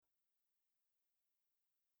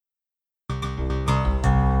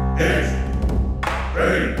Train!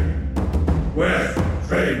 West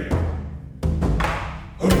Train!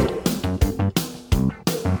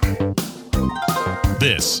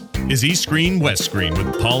 This is East Screen, West Screen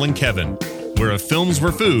with Paul and Kevin, where if films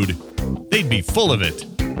were food, they'd be full of it.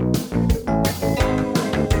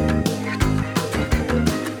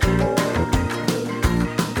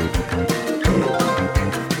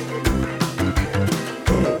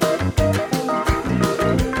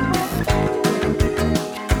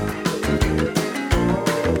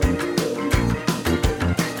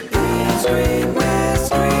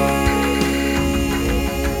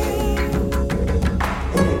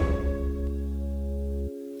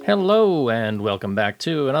 Hello, and welcome back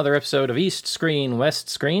to another episode of East Screen, West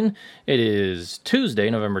Screen. It is Tuesday,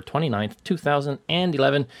 November 29th,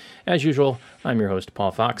 2011. As usual, I'm your host,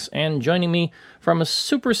 Paul Fox, and joining me from a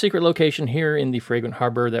super secret location here in the Fragrant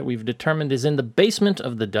Harbor that we've determined is in the basement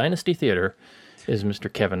of the Dynasty Theater is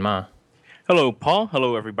Mr. Kevin Ma. Hello, Paul.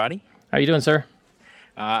 Hello, everybody. How you doing, sir?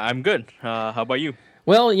 I'm good. How about you?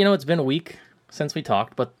 Well, you know, it's been a week since we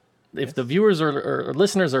talked, but if the viewers or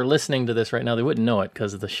listeners are listening to this right now, they wouldn't know it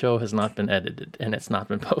because the show has not been edited and it's not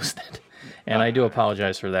been posted. And I do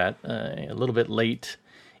apologize for that. A little bit late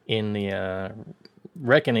in the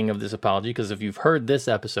reckoning of this apology, because if you've heard this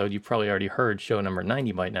episode, you've probably already heard show number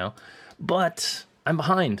 90 by now. But I'm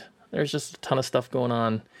behind. There's just a ton of stuff going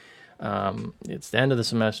on. It's the end of the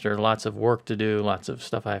semester, lots of work to do, lots of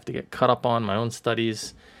stuff I have to get caught up on, my own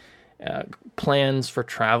studies. Plans for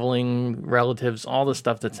traveling, relatives, all the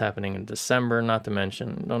stuff that's happening in December, not to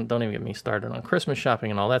mention, don't even get me started on Christmas shopping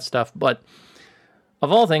and all that stuff. But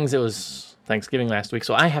of all things, it was Thanksgiving last week,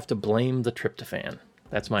 so I have to blame the tryptophan.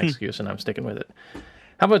 That's my excuse, and I'm sticking with it.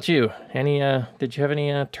 How about you? Did you have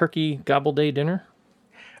any turkey gobble day dinner?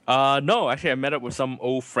 No, actually, I met up with some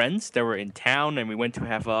old friends that were in town, and we went to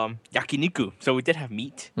have yakiniku. So we did have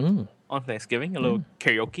meat on Thanksgiving, a little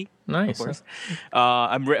karaoke. Nice. Of course.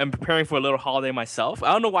 I'm preparing for a little holiday myself.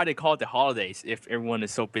 I don't know why they call it the holidays if everyone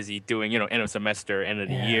is so busy doing, end of semester, end of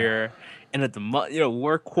the year, end of the month,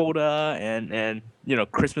 work quota and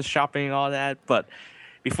Christmas shopping and all that. But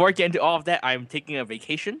before I get into all of that, I'm taking a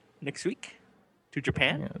vacation next week to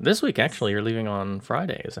Japan. Yeah. This week, actually, you're leaving on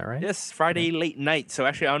Friday, is that right? Yes, Friday late night. So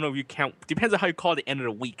actually, I don't know if you count. Depends on how you call the end of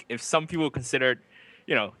the week. If some people consider,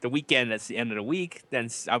 the weekend as the end of the week, then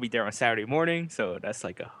I'll be there on Saturday morning. So that's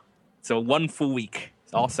so one full week.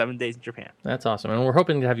 It's all 7 days in Japan. That's awesome, and we're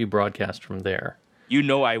hoping to have you broadcast from there. You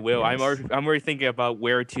know I will. Yes. I'm already thinking about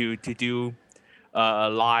where to do a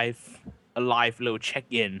live little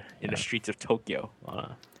check-in in the streets of Tokyo.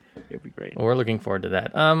 It'd be great. Well, we're looking forward to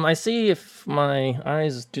that. I see, if my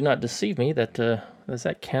eyes do not deceive me, that is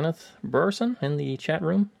that Kenneth Burson in the chat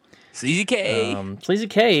room? Sleazy K. Sleazy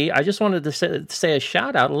K. I just wanted to say a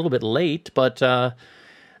shout out a little bit late, but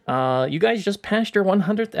you guys just passed your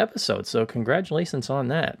 100th episode, so congratulations on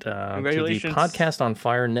that. Congratulations. To the Podcast on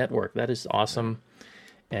Fire Network. That is awesome.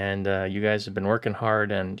 And you guys have been working hard,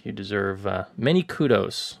 and you deserve many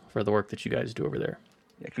kudos for the work that you guys do over there.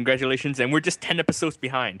 Yeah, congratulations, and we're just 10 episodes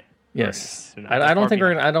behind. Yes, I don't think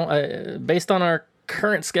we're gonna. Based on our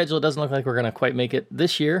current schedule, it doesn't look like we're gonna quite make it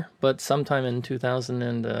this year. But sometime in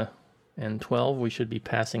 2012, we should be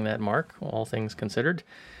passing that mark, all things considered.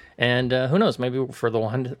 And who knows? Maybe for the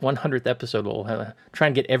 100th episode, we'll try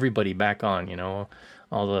and get everybody back on.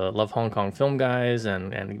 All the Love Hong Kong film guys,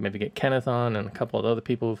 and maybe get Kenneth on, and a couple of other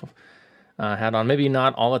people who've had on. Maybe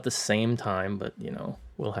not all at the same time, but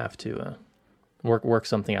we'll have to work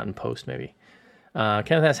something out in post, maybe.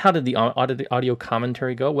 Kenneth asks, how did the audio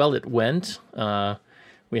commentary go? Well, it went.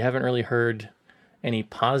 We haven't really heard any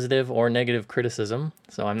positive or negative criticism,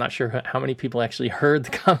 so I'm not sure how many people actually heard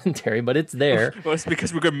the commentary, but it's there. Well, it's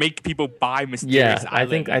because we're gonna make people buy Mysterious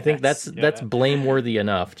Island. I think that's blameworthy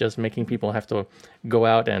enough. Just making people have to go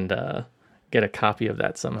out and get a copy of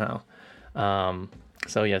that somehow.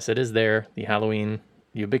 So yes, it is there. The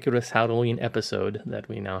ubiquitous Halloween episode that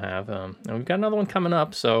we now have, and we've got another one coming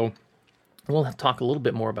up. So we'll talk a little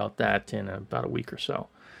bit more about that in about a week or so.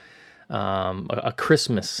 A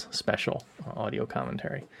Christmas special audio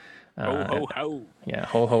commentary. Ho, ho, ho. Yeah,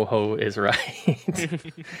 ho, ho, ho is right.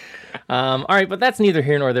 All right, but that's neither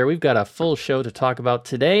here nor there. We've got a full show to talk about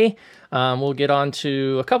today. We'll get on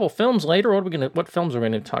to a couple films later. What films are we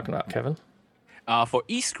going to be talking about, Kevin? For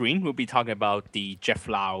East Screen, we'll be talking about the Jeff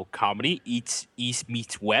Lau comedy, East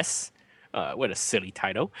Meets West. What a silly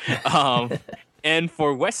title. And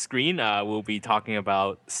for West Screen, we'll be talking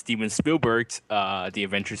about Steven Spielberg's The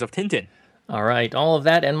Adventures of Tintin. All right, all of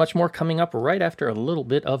that and much more coming up right after a little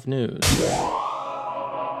bit of news.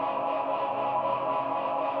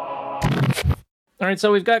 All right,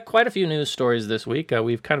 so we've got quite a few news stories this week.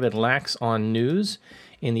 We've kind of been lax on news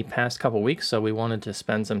in the past couple weeks, so we wanted to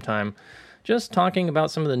spend some time just talking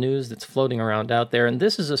about some of the news that's floating around out there. And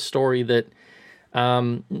this is a story that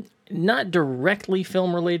not directly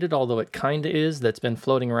film related, although it kind of is, that's been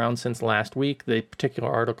floating around since last week. The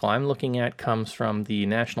particular article I'm looking at comes from the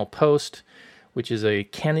National Post, which is a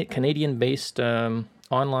Canadian-based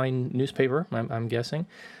online newspaper, I'm guessing,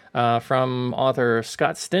 from author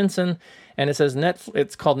Scott Stinson. And it says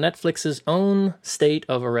it's called Netflix's Own State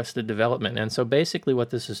of Arrested Development. And so basically what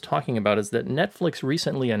this is talking about is that Netflix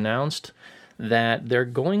recently announced that they're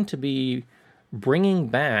going to be bringing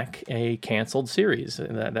back a canceled series,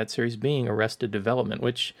 that series being Arrested Development,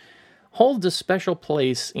 which holds a special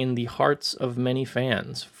place in the hearts of many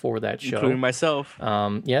fans for that show. Including myself.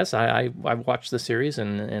 Yes, I watched the series,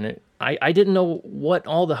 and I didn't know what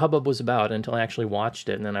all the hubbub was about until I actually watched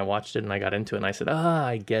it, and then I watched it and I got into it, and I said,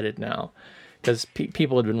 I get it now. Because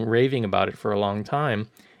people had been raving about it for a long time,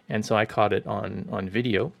 and so I caught it on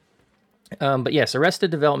video. But yes,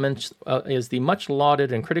 Arrested Development is the much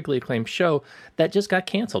lauded and critically acclaimed show that just got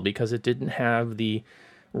canceled because it didn't have the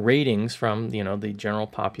ratings from the general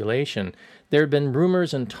population. There had been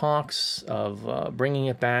rumors and talks of bringing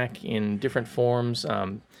it back in different forms.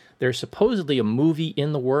 There's supposedly a movie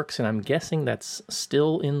in the works, and I'm guessing that's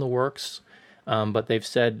still in the works. But they've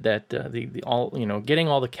said that getting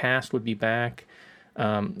all the cast would be back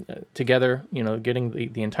together.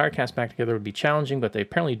 Getting the entire cast back together would be challenging, but they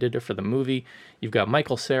apparently did it for the movie. You've got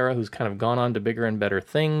Michael Cera, who's kind of gone on to bigger and better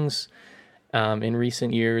things in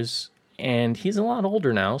recent years. And he's a lot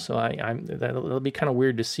older now, so it'll be kind of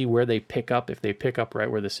weird to see where they pick up, if they pick up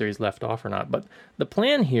right where the series left off or not. But the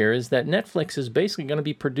plan here is that Netflix is basically going to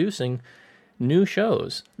be producing new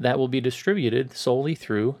shows that will be distributed solely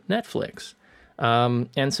through Netflix.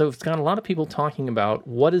 And so it's got a lot of people talking about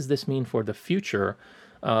what does this mean for the future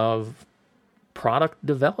of product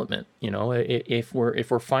development. If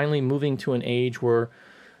we're finally moving to an age where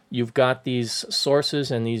you've got these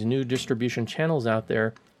sources and these new distribution channels out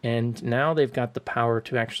there, and now they've got the power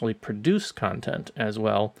to actually produce content as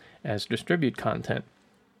well as distribute content.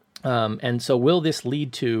 And so will this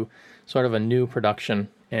lead to sort of a new production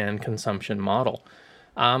and consumption model?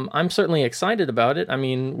 I'm certainly excited about it. I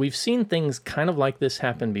mean, we've seen things kind of like this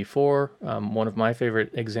happen before. One of my favorite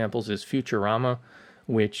examples is Futurama,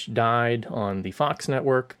 which died on the Fox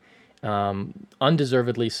network,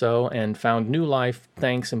 undeservedly so, and found new life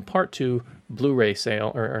thanks in part to Blu-ray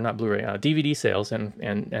sale, or not Blu-ray, DVD sales,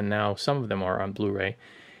 and now some of them are on Blu-ray.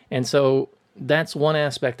 And so that's one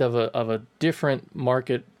aspect of a different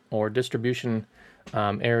market or distribution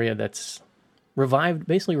area that's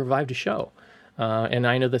basically revived a show. And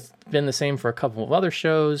I know that's been the same for a couple of other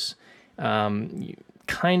shows. You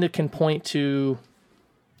kind of can point to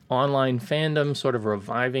online fandom sort of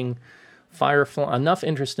reviving Firefly, enough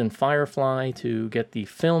interest in Firefly to get the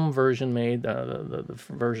film version made, the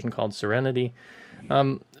version called Serenity.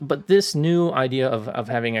 But this new idea of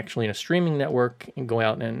having actually a streaming network and go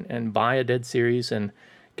out and buy a dead series and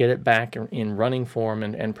get it back in running form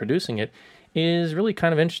and producing it is really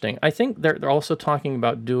kind of interesting. I think they're also talking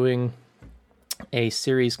about doing a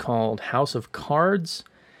series called House of Cards,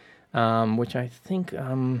 which I think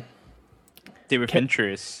David Fincher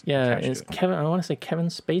is. Yeah, is Kevin? I want to say Kevin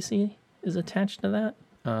Spacey is attached to that.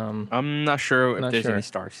 I'm not sure if there's any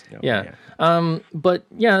stars. Yeah. But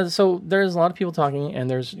yeah, so there's a lot of people talking,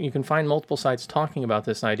 and you can find multiple sites talking about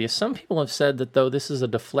this idea. Some people have said that though this is a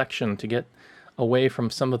deflection to get away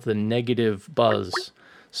from some of the negative buzz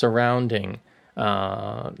surrounding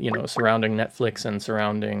Netflix and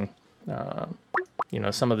surrounding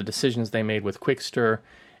some of the decisions they made with Quickster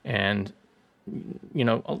and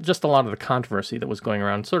just a lot of the controversy that was going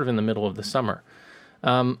around sort of in the middle of the summer.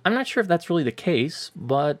 I'm not sure if that's really the case,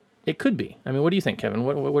 but it could be. I mean, what do you think, Kevin?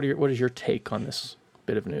 What is your take on this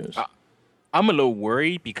bit of news? I'm a little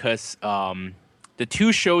worried because the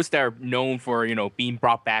two shows that are known for being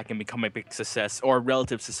brought back and become a big success or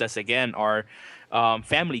relative success again are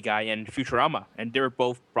Family Guy and Futurama, and they're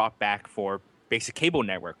both brought back for basic cable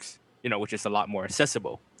networks, which is a lot more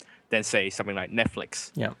accessible than say something like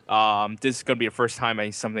Netflix. Yeah. This is gonna be the first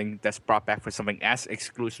time something that's brought back for something as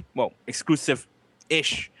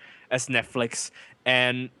exclusive-ish as Netflix,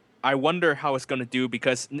 and I wonder how it's gonna do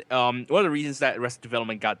because one of the reasons that Arrested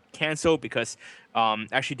Development got canceled because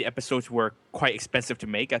actually the episodes were quite expensive to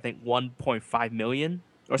make. I think 1.5 million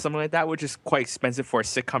or something like that, which is quite expensive for a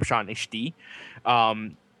sitcom shot in HD.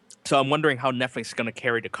 So I'm wondering how Netflix is going to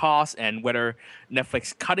carry the cost and whether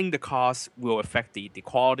Netflix cutting the cost will affect the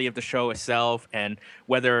quality of the show itself and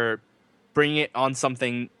whether bringing it on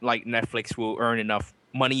something like Netflix will earn enough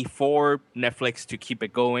money for Netflix to keep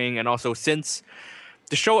it going, and also since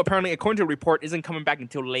the show apparently, according to the report, isn't coming back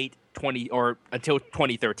until until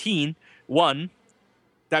 2013. One,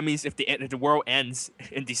 that means if the world ends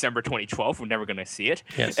in December 2012, we're never gonna see it.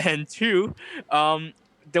 Yes. And two,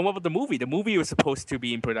 then what about the movie? The movie was supposed to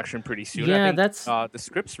be in production pretty soon. Yeah, I think, that's the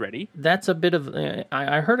script's ready. That's a bit of.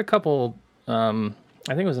 I heard a couple.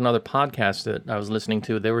 I think it was another podcast that I was listening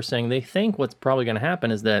to. They were saying they think what's probably going to happen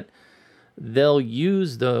is that they'll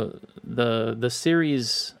use the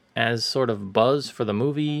series as sort of buzz for the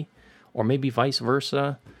movie, or maybe vice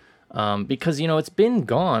versa, because it's been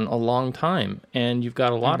gone a long time, and you've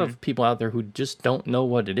got a lot of people out there who just don't know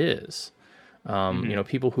what it is.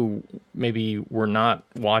 People who maybe were not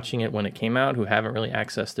watching it when it came out, who haven't really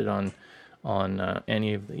accessed it on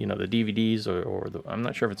any of the DVDs or I'm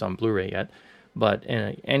not sure if it's on Blu-ray yet, but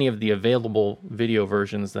any of the available video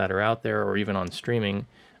versions that are out there, or even on streaming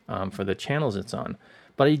for the channels it's on.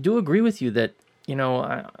 But I do agree with you that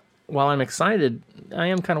while I'm excited, I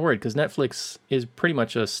am kind of worried because Netflix is pretty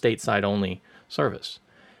much a stateside only service.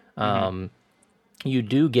 You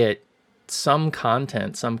do get some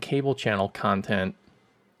content, some cable channel content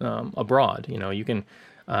abroad. You can,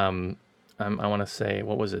 I want to say,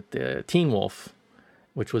 what was it? Teen Wolf,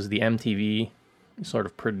 which was the MTV sort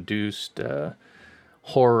of produced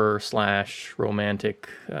horror / romantic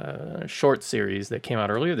short series that came out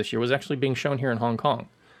earlier this year, was actually being shown here in Hong Kong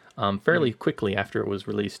fairly quickly after it was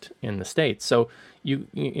released in the States. So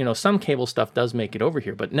some cable stuff does make it over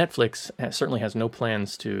here, but Netflix certainly has no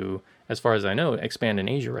plans to, as far as I know, expand in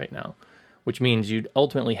Asia right now, which means you'd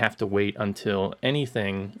ultimately have to wait until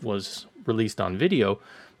anything was released on video.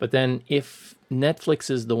 But then if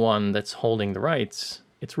Netflix is the one that's holding the rights,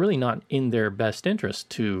 it's really not in their best interest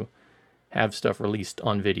to have stuff released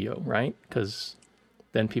on video, right? Because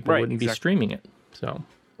then people wouldn't be streaming it. So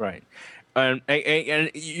right. And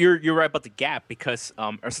you're right about the gap, because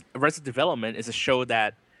Arrested Development is a show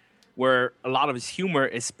where a lot of its humor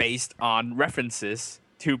is based on references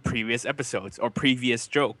to previous episodes or previous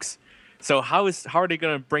jokes. So how are they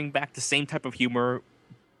going to bring back the same type of humor,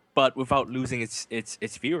 but without losing its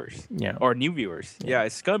viewers? Yeah. Or new viewers? Yeah,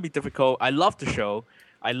 it's going to be difficult. I love the show.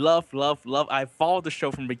 I love. I followed the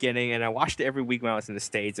show from the beginning, and I watched it every week when I was in the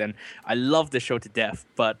States, and I love the show to death.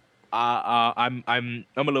 But I'm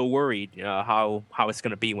a little worried how it's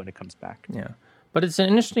going to be when it comes back. Yeah, but it's an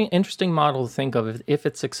interesting model to think of if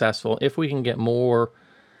it's successful. If we can get more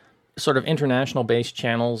sort of international based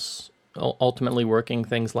channels ultimately working,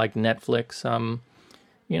 things like Netflix, I'm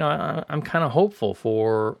kind of hopeful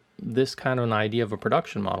for this kind of an idea of a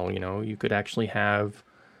production model. You could actually have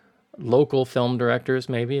local film directors,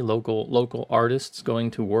 maybe local artists going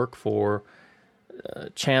to work for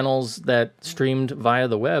channels that streamed via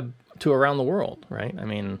the web to around the world, right? I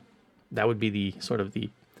mean, that would be the sort of the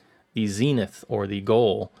zenith or the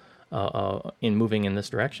goal in moving in this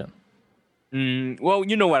direction. Well,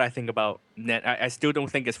 you know what I think about Net. I still don't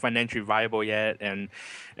think it's financially viable yet, and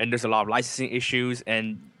there's a lot of licensing issues,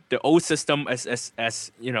 and the old system, as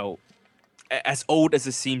old as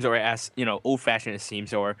it seems, or as old-fashioned as it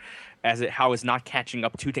seems, or how it's not catching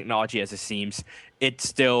up to technology as it seems, it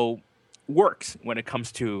still works when it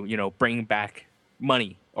comes to bringing back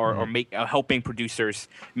money or helping producers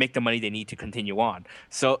make the money they need to continue on.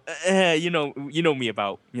 So you know me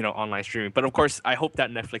about online streaming, but of course I hope that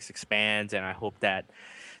Netflix expands, and I hope that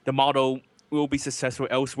the model will be successful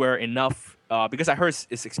elsewhere enough, because I heard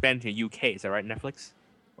it's expanding to UK. Is that right, Netflix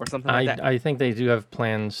or something like that? I think they do have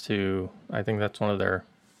plans to. I think that's one of their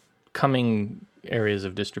coming areas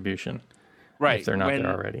of distribution. Right. If they're not there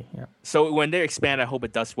already. Yeah. So when they expand, I hope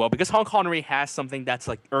it does well, because Hong Kong already has something that's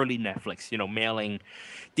like early Netflix, mailing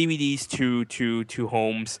DVDs to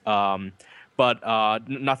homes, but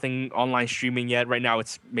nothing online streaming yet. Right now,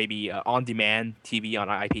 it's maybe on-demand TV on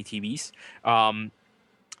IPTVs.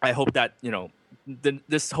 I hope that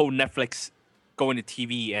this whole Netflix going to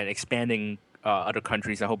TV and expanding other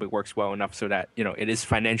countries, I hope it works well enough so that it is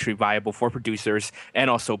financially viable for producers and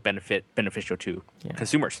also beneficial to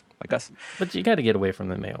consumers like us. But you got to get away from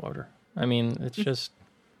the mail order. I mean, it's just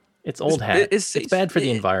it's old hat. It's bad for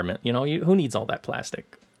the environment. Who needs all that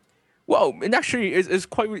plastic? Well, and actually, it's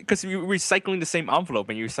quite, because you're recycling the same envelope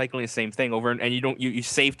and you're recycling the same thing over, and you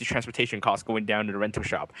save the transportation costs going down to the rental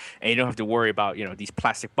shop, and you don't have to worry about these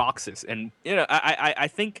plastic boxes. And I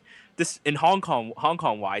think this in Hong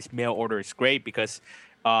Kong wise, mail order is great because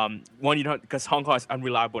because Hong Kong has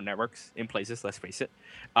unreliable networks in places. Let's face it.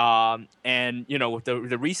 And with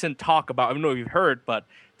the recent talk about, I don't know if you've heard, but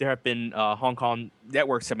there have been Hong Kong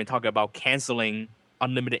networks have been talking about canceling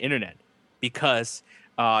unlimited internet because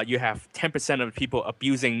you have 10% of people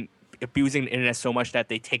abusing abusing the internet so much that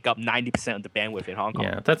they take up 90% of the bandwidth in Hong Kong.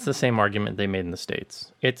 Yeah, that's the same argument they made in the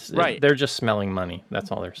States. They're just smelling money.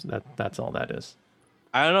 That's all that's all that is.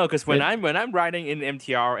 I don't know, because when I'm riding in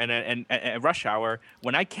MTR and at rush hour,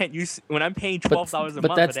 when I'm paying $12 a month.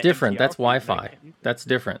 But that's for the different. MTR That's fee, Wi-Fi. That's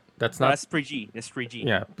different. That's not. That's 3G. That's 3G.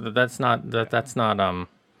 Yeah, but that's not. That's not.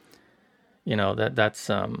 That's.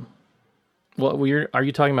 Are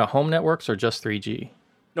you talking about home networks or just 3G?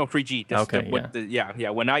 No, 3G. That's Okay. yeah.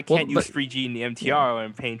 When I can't use 3G in the MTR,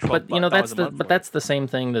 I'm paying $12 But a month. that's the same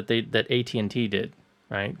thing that AT&T did,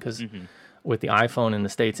 right? Because with the iPhone in the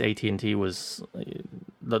States, AT&T was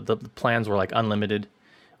the plans were like unlimited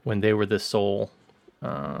when they were the sole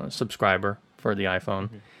subscriber for the iPhone.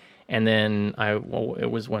 And then it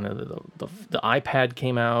was when the iPad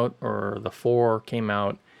came out or the 4 came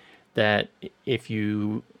out that if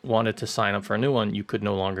you wanted to sign up for a new one, you could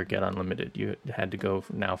no longer get unlimited. You had to go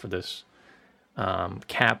now for this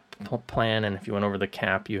cap plan, and if you went over the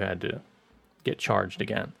cap, you had to get charged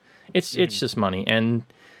again. It's just money, and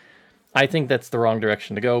I think that's the wrong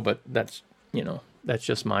direction to go. But that's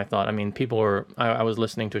just my thought. I mean, I was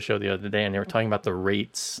listening to a show the other day, and they were talking about the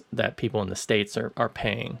rates that people in the States are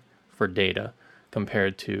paying for data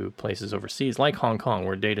compared to places overseas, like Hong Kong,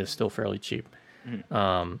 where data is still fairly cheap.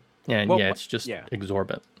 It's just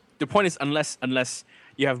exorbitant. The point is, unless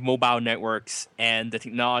you have mobile networks and the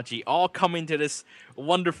technology all coming to this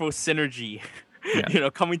wonderful synergy,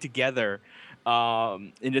 coming together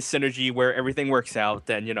in this synergy where everything works out,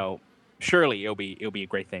 then surely it'll be a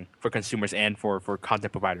great thing for consumers and for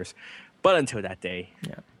content providers. But until that day,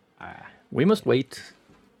 we must wait.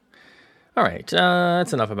 All right,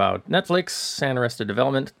 that's enough about Netflix and Arrested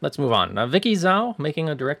Development. Let's move on. Vicky Zhao making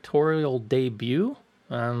a directorial debut.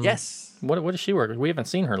 Yes. What does she work? We haven't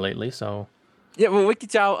seen her lately, so. Yeah, well, Vicky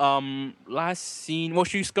Zhao, last seen. Well,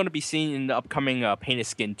 she's going to be seen in the upcoming Painted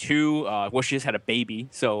Skin 2. Well, she just had a baby,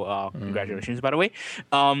 so congratulations, by the way.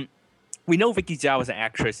 We know Vicky Zhao is an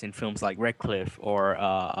actress in films like Red Cliff or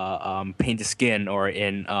Painted Skin, or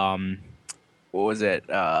in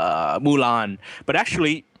Mulan. But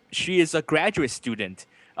actually, she is a graduate student.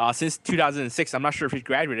 Since 2006, I'm not sure if she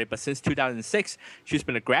graduated, but since 2006, she's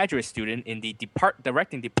been a graduate student in the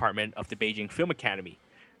directing department of the Beijing Film Academy.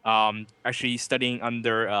 Actually studying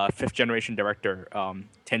under fifth-generation director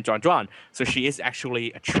Tian Zhuan. So she is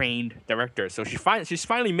actually a trained director. So she's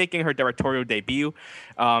finally making her directorial debut.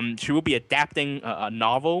 She will be adapting a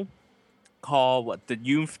novel called The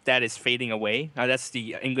Youth That Is Fading Away. That's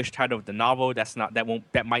the English title of the novel.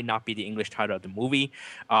 That might not be the English title of the movie.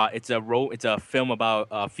 It's a film about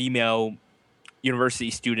a female university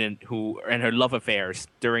student and her love affairs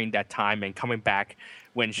during that time, and coming back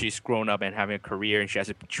when she's grown up and having a career, and she has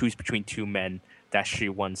to choose between two men that she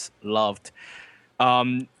once loved.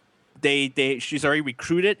 She's already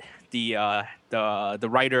recruited the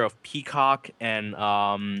writer of Peacock and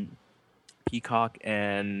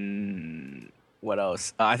what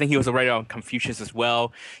else? I think he was a writer on Confucius as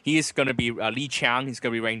well. He is going to be Li Chiang. He's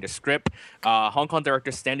going to be writing the script. Hong Kong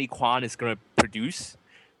director Stanley Kwan is going to produce.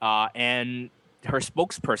 And her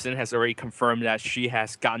spokesperson has already confirmed that she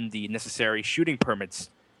has gotten the necessary shooting permits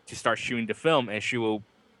to start shooting the film, and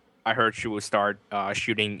I heard she will start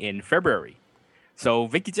shooting in February. So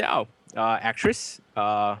Vicky Zhao, actress,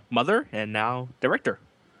 mother, and now director.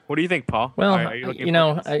 What do you think, Paul? Well, are you looking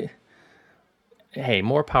for hey,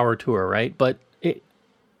 more power to her, right? But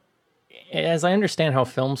as I understand how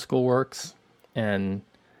film school works, and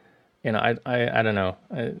I don't know,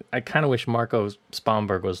 I kind of wish Marco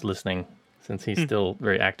Spomberg was listening, since he's still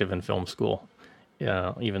very active in film school,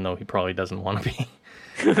 even though he probably doesn't want to be.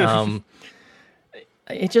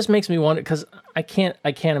 It just makes me wonder, because I can't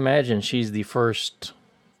imagine she's the first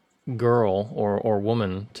girl or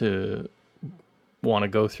woman to want to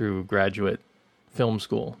go through graduate film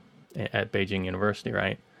school at Beijing University,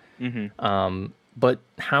 right? Mm-hmm. But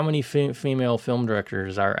how many female film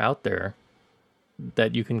directors are out there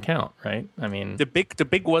that you can count, right? I mean, the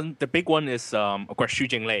big one is of course Xu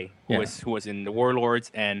Jinglei, who was in The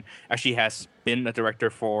Warlords, and actually has been a director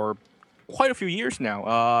for quite a few years now.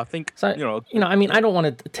 I think I mean, I don't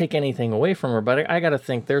want to take anything away from her, but I got to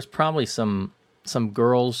think there's probably some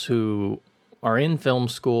girls who are in film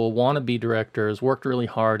school, want to be directors, worked really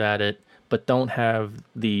hard at it, but don't have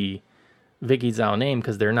the Vicky Zhao name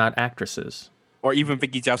because they're not actresses, or even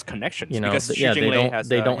Vicky Zhao's connections. Because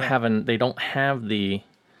they don't have the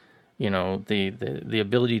the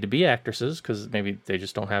ability to be actresses, because maybe they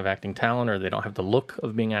just don't have acting talent, or they don't have the look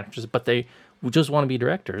of being actresses, but they just want to be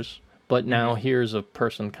directors. But now here's a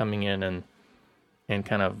person coming in and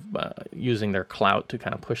kind of using their clout to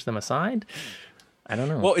kind of push them aside. I don't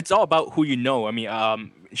know. Well, it's all about who you know. I mean,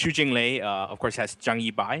 Xu Jinglei, of course, has Zhang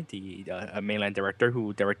Yibai, the mainland director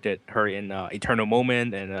who directed her in Eternal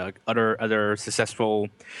Moment and other successful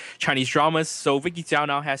Chinese dramas. So Vicky Zhao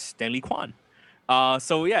now has Stanley Kwan.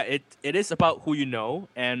 So yeah, it is about who you know,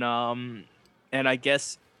 and I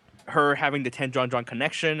guess her having the Ten Zhuang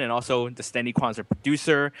connection, and also the Stanley Kwan as a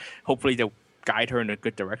producer. Hopefully, they'll guide her in a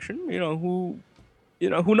good direction.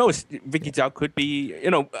 Who knows? Vicky Zhao could be.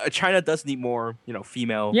 China does need more.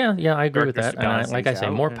 Female. Yeah, I agree with directors that. to And balance like I things say,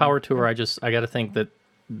 out. more And- power to her. I got to think that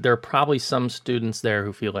there are probably some students there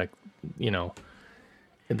who feel like,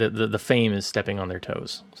 the fame is stepping on their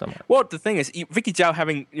toes somewhere. Well, the thing is, Vicky Zhao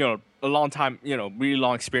having a long time, really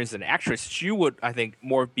long experience as an actress, she would, I think,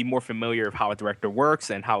 be more familiar of how a director works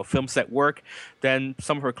and how a film set work than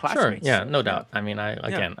some of her Sure, classmates. yeah, no doubt. I mean,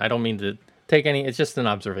 I don't mean to take any. It's just an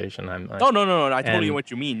observation. Oh no! I totally And- know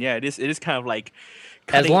what you mean. Yeah, it is kind of like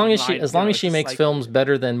As cutting long a as she line, makes like- films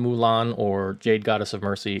better than Mulan or Jade Goddess of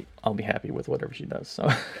Mercy, I'll be happy with whatever she does. So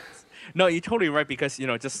No, you're totally right because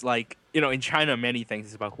just like in China, many things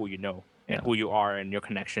is about who you know and Yeah. who you are and your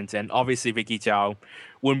connections. And obviously, Vicky Zhao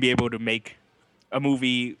wouldn't be able to make a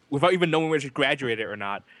movie without even knowing whether she graduated or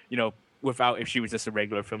not. Without if she was just a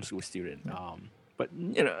regular film school student. But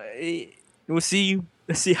we'll see.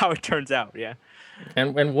 Let's see how it turns out. Yeah.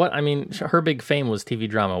 and what I mean, her big fame was TV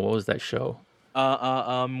drama. What was that show?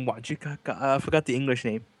 玩具哥哥, I forgot the English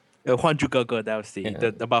name. 还珠格格, that was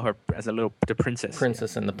the about her as the princess.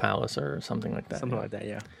 Princess in the Palace or something like that. Something yeah. like that,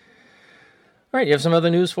 yeah. All right, you have some other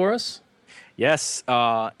news for us? Yes,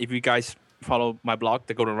 if you guys follow my blog,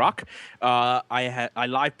 The Golden Rock, I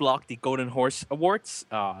live blogged the Golden Horse Awards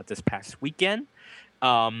this past weekend.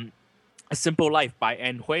 A Simple Life by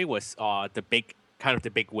Anne Hui was the big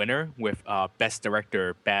winner with Best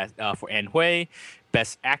Director for Anne Hui,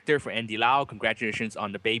 Best Actor for Andy Lau. Congratulations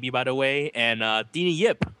on the baby, by the way, and Dini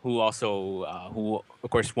Yip, who of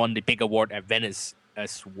course won the big award at Venice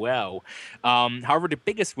as well. However, the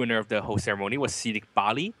biggest winner of the whole ceremony was Sidik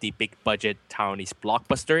Bali, the big budget Taiwanese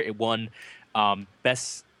blockbuster. It won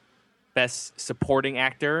Best Supporting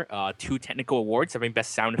Actor, 2 technical awards, having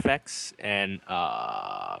Best Sound Effects and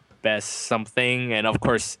Best Something, and of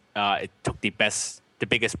course, it took the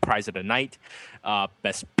biggest prize of the night,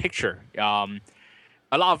 Best Picture.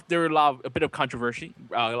 There were a bit of controversy,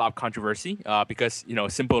 because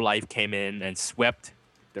Simple Life came in and swept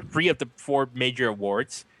the 3 of the 4 major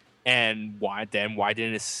awards, and why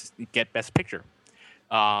didn't it get Best Picture?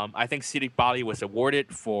 I think Sidik Bali was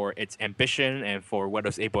awarded for its ambition and for what it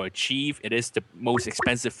was able to achieve. It is the most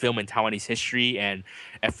expensive film in Taiwanese history, and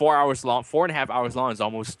at 4.5 hours long is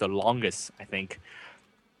almost the longest, I think.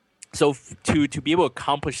 So to be able to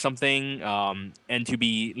accomplish something and to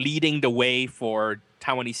be leading the way for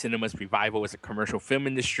Taiwanese cinema's revival as a commercial film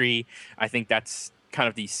industry, I think that's kind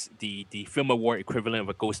of the film award equivalent of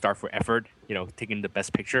a gold star for effort, taking the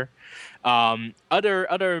best picture.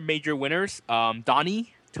 Other major winners,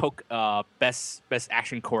 Donnie took best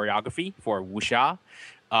action choreography for Wuxia.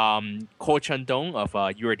 Ko Chen-dong of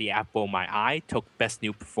You're the Apple My Eye took best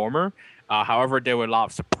new performer. However, there were a lot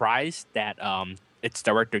of surprise that its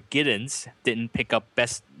director Giddens didn't pick up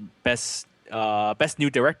best new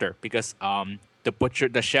director because the butcher,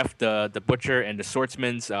 the chef, the butcher, and the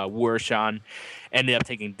swordsman's Wu Ershan ended up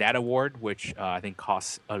taking that award, which I think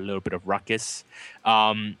caused a little bit of ruckus.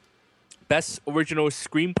 Best original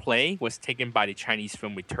screenplay was taken by the Chinese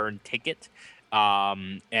film Return Ticket,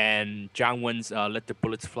 and Zhang Wen's Let the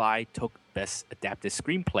Bullets Fly took best adapted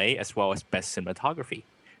screenplay as well as best cinematography.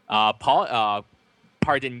 Paul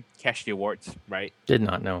didn't catch the awards, right? Did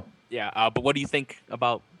not know. Yeah, but what do you think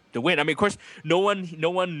about the win? I mean, of course, no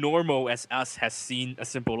one normal as us has seen A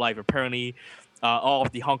Simple Life. Apparently, all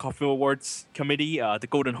of the Hong Kong Film Awards Committee, the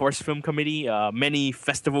Golden Horse Film Committee, many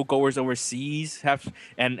festival goers overseas have,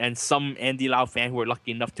 and some Andy Lau fan who were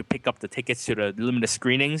lucky enough to pick up the tickets to the limited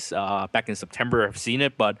screenings back in September have seen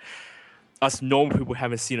it, but us normal people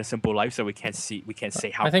haven't seen A Simple Life, so we can't say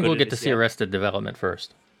how. I think good we'll it get to is see yet. Arrested Development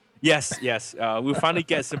first. Yes. We'll finally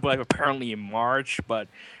get Simple Life apparently in March, but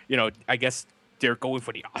I guess they're going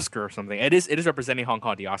for the Oscar or something. It is representing Hong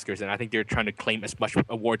Kong at the Oscars, and I think they're trying to claim as much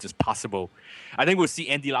awards as possible. I think we'll see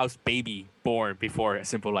Andy Lau's baby born before A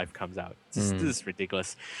Simple Life comes out. This is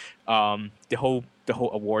ridiculous. The whole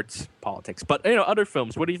awards politics. But other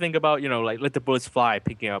films. What do you think about like Let the Bullets Fly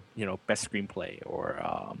picking up best screenplay,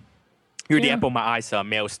 or You're the Apple of My Eyes,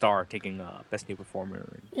 Male Star taking best new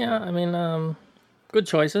performer? Yeah, I mean, good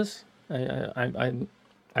choices.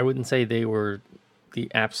 I wouldn't say they were the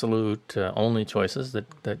absolute only choices that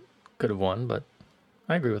could have won, but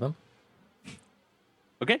I agree with them.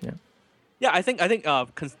 Okay. Yeah. Yeah, I think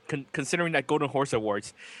considering that Golden Horse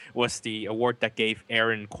Awards was the award that gave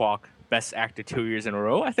Aaron Kwok Best Actor 2 years in a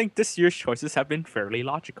row, I think this year's choices have been fairly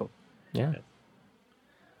logical. Yeah.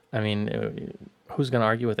 I mean, who's going to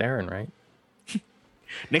argue with Aaron, right?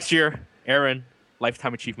 Next year, Aaron,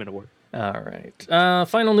 Lifetime Achievement Award. All right.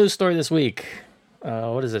 Final news story this week.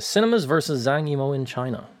 What is this? Cinemas versus Zhang Yimou in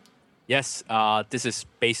China. Yes, this is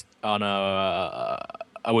based on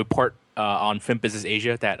a report on Film Business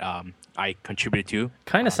Asia that I contributed to.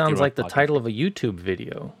 Kind of sounds like the title of a YouTube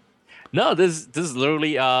video. No, this is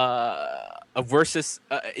literally a versus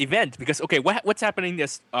event because what's happening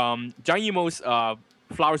is Zhang Yimou's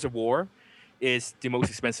Flowers of War is the most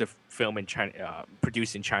expensive film in China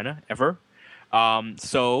produced in China ever.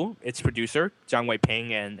 So its producer Zhang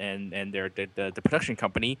Weiping and the production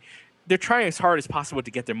company, they're trying as hard as possible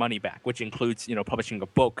to get their money back, which includes publishing a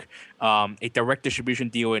book, a direct distribution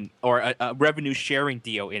deal or a revenue sharing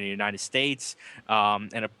deal in the United States,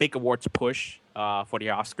 and a big awards push for the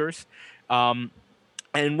Oscars. And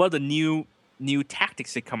one of the new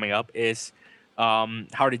tactics that are coming up is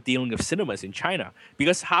how they're dealing with cinemas in China,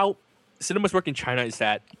 because how cinemas work in China is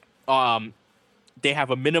that they have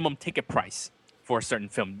a minimum ticket price for a certain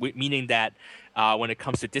film, meaning that when it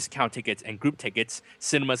comes to discount tickets and group tickets,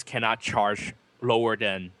 cinemas cannot charge lower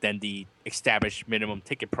than the established minimum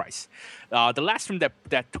ticket price. The last film that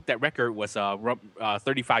took that record was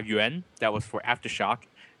 35 yuan. That was for Aftershock.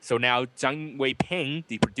 So now Zhang Weiping,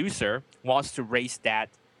 the producer, wants to raise that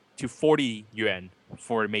to 40 yuan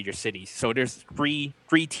for major cities. So there's three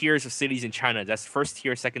tiers of cities in China. That's first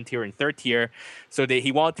tier, second tier, and third tier. So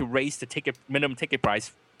he wanted to raise the minimum ticket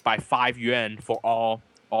price by 5 yuan for all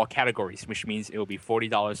categories, which means it will be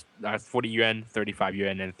 $40, 40 yuan, 35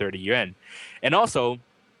 yuan, and 30 yuan. And also,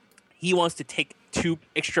 he wants to take 2%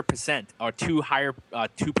 or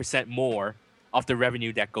 2% more of the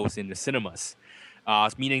revenue that goes into cinemas,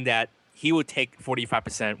 meaning that he would take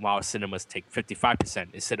 45% while cinemas take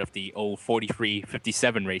 55% instead of the old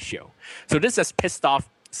 43-57 ratio. So this has pissed off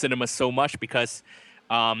cinemas so much because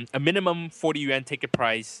a minimum 40 yuan ticket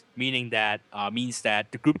price means that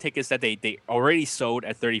the group tickets that they already sold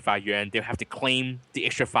at 35 yuan, they'll have to claim the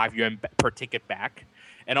extra 5 yuan per ticket back.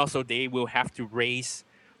 And also they will have to raise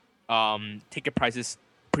ticket prices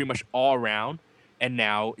pretty much all around. And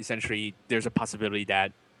now essentially there's a possibility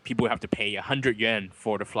that people have to pay 100 yuan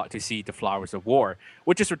to see the Flowers of War,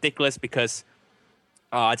 which is ridiculous because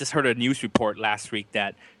I just heard a news report last week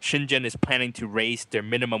that Shenzhen is planning to raise their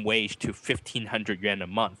minimum wage to 1,500 yuan a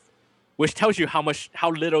month, which tells you how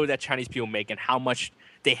little that Chinese people make and how much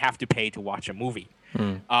they have to pay to watch a movie.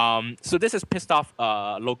 So this has pissed off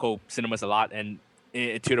local cinemas a lot, and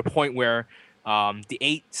to the point where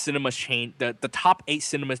the top 8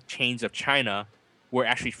 cinema chains of China were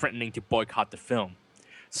actually threatening to boycott the film.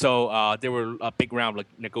 So there were a big round of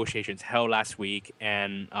negotiations held last week,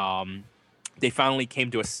 and they finally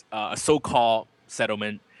came to a so-called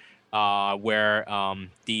settlement where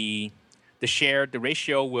the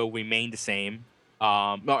ratio will remain the same.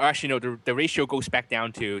 The ratio goes back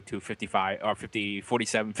down to 55 or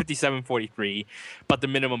 57-43, but the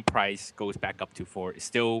minimum price goes back up to 4. It's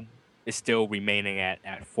still remaining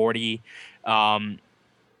at 40.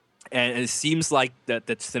 And it seems like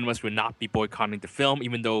that cinemas will not be boycotting the film,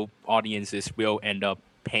 even though audiences will end up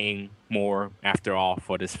paying more after all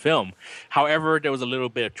for this film. However, there was a little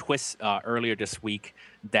bit of twist earlier this week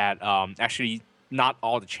that actually not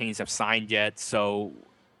all the chains have signed yet. So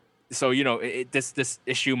this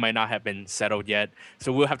issue might not have been settled yet.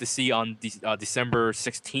 So we'll have to see on December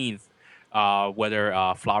 16th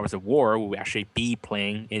whether Flowers of War will actually be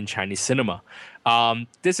playing in Chinese cinema.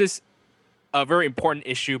 This is a very important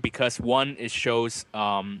issue because one, it shows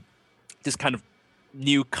this kind of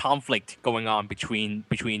new conflict going on between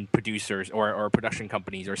producers or production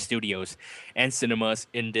companies or studios and cinemas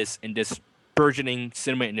in this burgeoning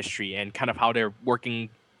cinema industry, and kind of how they're working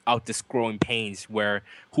out this growing pains where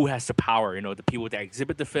who has the power, the people that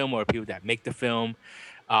exhibit the film or the people that make the film,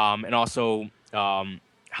 and also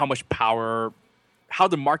how much power, how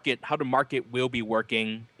the market will be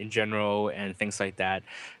working in general and things like that.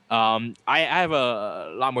 I have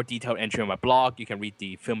a lot more detailed entry on my blog. You can read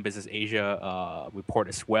the Film Business Asia report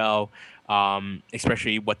as well,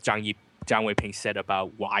 especially what Zhang Weiping said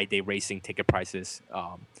about why they're raising ticket prices.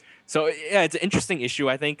 So yeah, it's an interesting issue,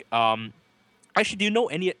 I think. Actually, do you know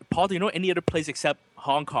any other place except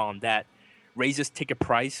Hong Kong that raises ticket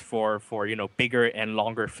price for bigger and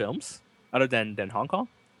longer films other than Hong Kong?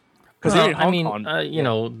 Because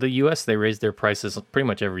the U.S. they raise their prices pretty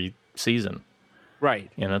much every season.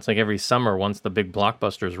 Right. It's like every summer, once the big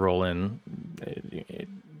blockbusters roll in,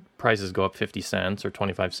 prices go up 50 cents or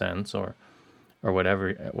 25 cents, or or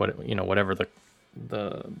whatever whatever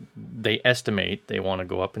the they estimate they want to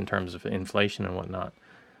go up in terms of inflation and whatnot.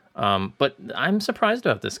 But I'm surprised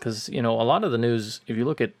about this because a lot of the news, if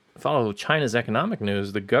you follow China's economic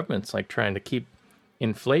news, the government's like trying to keep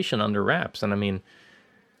inflation under wraps, and I mean,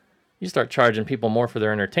 you start charging people more for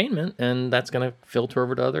their entertainment, and that's going to filter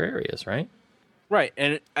over to other areas, right? Right,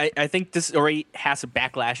 and I think this already has a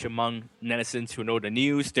backlash among netizens who know the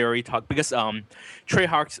news. They already talk because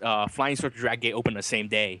Treyarch's Flying Sword Dragon opened the same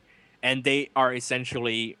day, and they are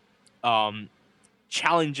essentially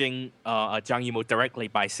challenging Zhang Yimou directly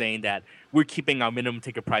by saying that we're keeping our minimum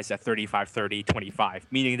ticket price at 35, 30, 25,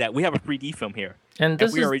 meaning that we have a 3D film here. And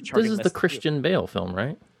this is the Christian Bale film,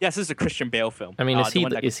 right? Yes, this is a Christian Bale film. I mean,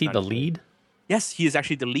 is he the lead? Yes, he is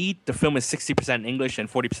actually the lead. The film is 60% in English and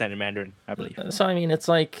 40% in Mandarin, I believe. So, I mean, it's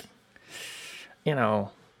like,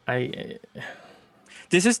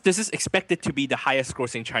 This is expected to be the highest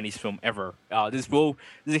grossing Chinese film ever. This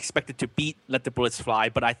is expected to beat Let the Bullets Fly,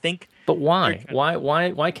 but I think... But why?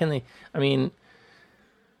 Why can they... I mean,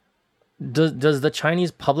 does the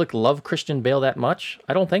Chinese public love Christian Bale that much?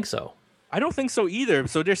 I don't think so. I don't think so either.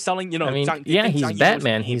 So they're selling, I mean, he's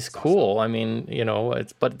Batman. He's cool. I mean,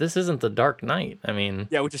 but this isn't the Dark Knight. I mean,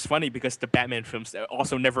 yeah, which is funny because the Batman films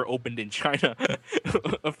also never opened in China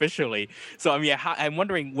officially. So I mean, I'm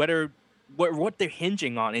wondering what they're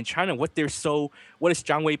hinging on in China. What is Zhang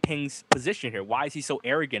Weiping's position here? Why is he so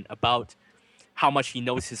arrogant about how much he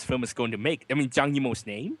knows his film is going to make? I mean, Zhang Yimou's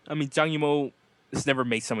name. I mean, Zhang Yimou has never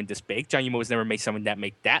made something this big. Zhang Yimou has never made something that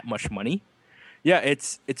make that much money. Yeah,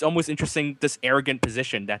 it's almost interesting, this arrogant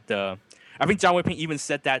position that I think Zhang Weiping even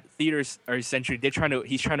said that theaters are essentially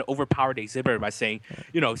he's trying to overpower the exhibitor by saying,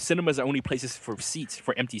 cinemas are only places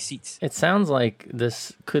for empty seats. It sounds like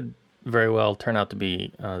this could very well turn out to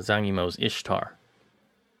be Zhang Yimou's Ishtar.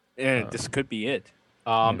 And this could be it.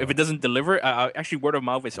 If it doesn't deliver, actually word of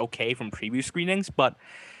mouth is okay from preview screenings, but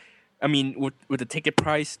I mean, with the ticket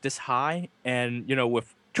price this high, and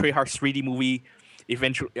with Treyarch's 3D movie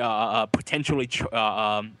eventually potentially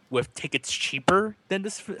with tickets cheaper than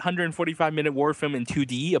this 145-minute war film in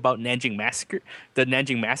 2D about the Nanjing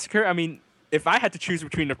Massacre. I mean, if I had to choose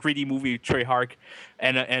between a 3D movie Treyarch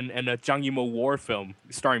and a Zhang Yimou war film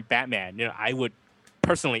starring Batman, I would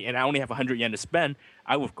personally, and I only have 100 yen to spend,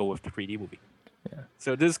 I would go with the 3D movie. Yeah.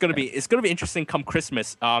 So it's gonna be interesting come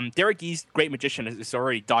Christmas. Derek Yee's Great Magician is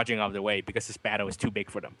already dodging out of the way because this battle is too big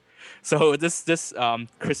for them. So this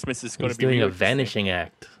Christmas is going to be doing a vanishing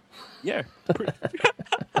act. Yeah.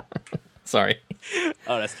 Sorry.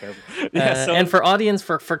 Oh, that's terrible. Yeah, and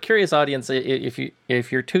for curious audience,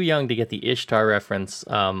 if you're too young to get the Ishtar reference,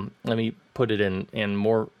 let me put it in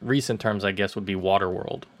more recent terms. I guess would be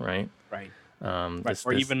Waterworld, right? Right.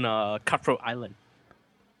 Even Cutthroat Island.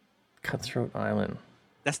 Cutthroat Island.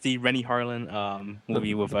 That's the Rennie Harlin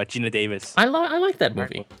movie with Gina Davis. I like that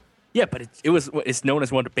movie. Yeah, but it's known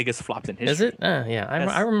as one of the biggest flops in history. Is it? Yeah,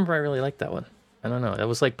 I remember I really liked that one. I don't know. That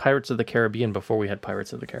was like Pirates of the Caribbean before we had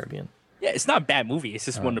Pirates of the Caribbean. Yeah, it's not a bad movie. It's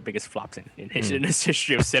just one of the biggest flops in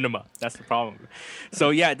history of cinema. That's the problem.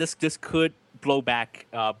 So yeah, this could blow up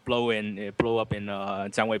in Zhang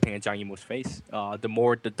Weiping and Zhang Yimou's face.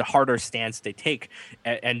 The harder stance they take,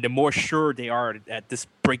 and the more sure they are at this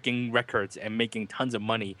breaking records and making tons of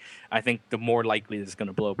money, I think the more likely it's going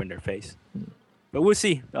to blow up in their face. But we'll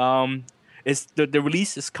see. The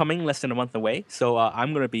release is coming less than a month away, so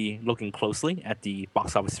I'm going to be looking closely at the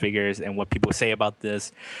box office figures and what people say about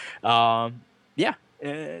this. Yeah,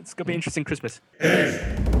 it's going to be an interesting Christmas.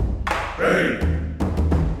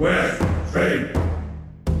 West, trade.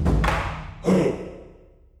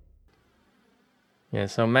 Yeah,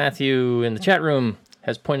 so Matthew in the chat room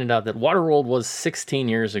has pointed out that Waterworld was 16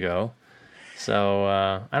 years ago. So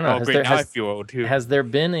I don't know. I feel old too. Has there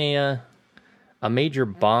been a major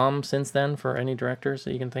bomb since then for any directors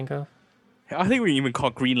that you can think of? I think we even call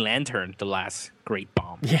Green Lantern the last great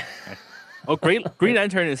bomb. Yeah. Oh, Green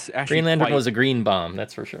Lantern is actually Green Lantern was a green bomb,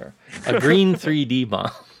 that's for sure. A green 3D bomb.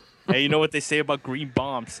 Hey, you know what they say about green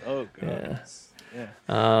bombs? Oh god. Yeah.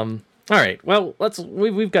 All right. Well,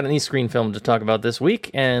 we've got an e-screen film to talk about this week,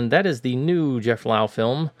 and that is the new Jeff Lau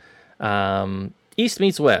film, East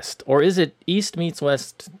Meets West, or is it East Meets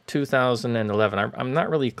West 2011? I'm not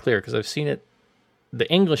really clear because I've seen it, the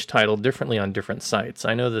English title, differently on different sites.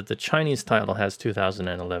 I know that the Chinese title has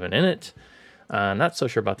 2011 in it. Not so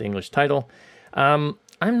sure about the English title. I'm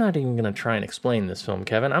not even going to try and explain this film,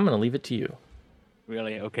 Kevin. I'm going to leave it to you.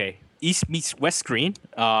 Really? Okay. East Meets West screen.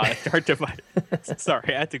 Hard to find.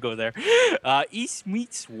 Sorry, I had to go there. East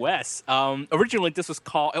Meets West. Originally, this was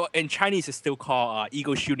called, in Chinese, it's still called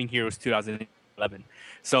Eagle Shooting Heroes 2011. 2011.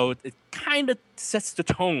 So it kind of sets the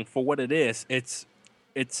tone for what it is. It's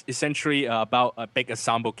essentially about a big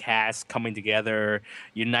ensemble cast coming together,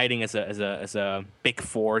 uniting as a big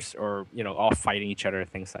force, or all fighting each other,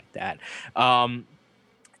 things like that.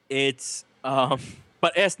 It's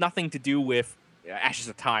but it has nothing to do with Ashes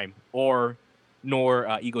of Time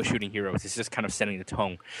nor Ego Shooting Heroes. It's just kind of setting the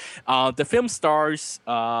tone. The film stars,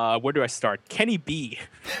 where do I start? Kenny B.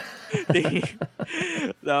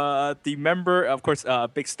 the member, of course,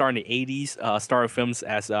 big star in the 80s, star of films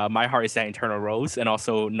as My Heart Is That Eternal Rose, and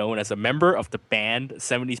also known as a member of the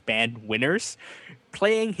 70s band Winners,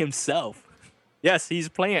 playing himself. Yes, he's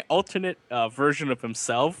playing an alternate version of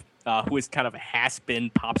himself, who is kind of a has-been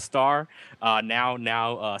pop star,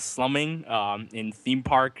 now slumming in theme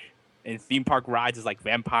park rides as like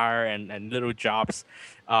Vampire and Little Jobs,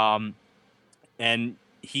 and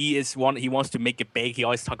he wants to make it big. He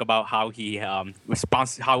always talk about how he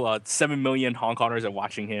responds, how 7 million Hong Kongers are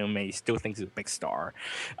watching him, and he still thinks he's a big star.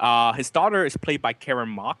 His daughter is played by Karen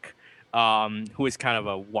Mok, who is kind of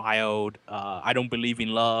a wild, I don't believe in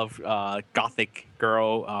love, gothic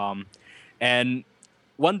girl. And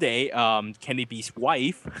one day, Kenny B's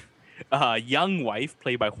wife, young wife,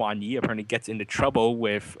 played by Huan Yi, apparently gets into trouble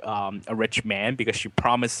with a rich man because she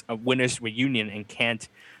promised a winner's reunion and can't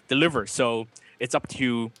deliver. So it's up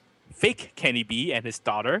to fake Kenny B and his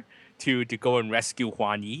daughter to go and rescue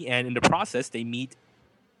Huan Yi. And in the process, they meet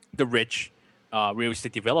the rich real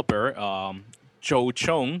estate developer, Chow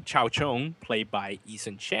Chung, played by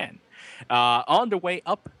Eason Chan. On the way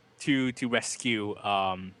up to rescue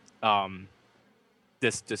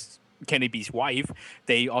this Kenny B's wife,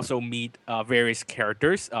 they also meet various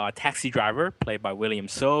characters. Taxi driver, played by William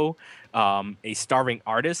So, a starving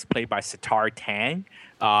artist, played by Sitar Tang,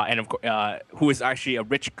 and of course, who is actually a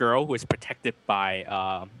rich girl who is protected by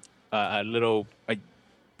a little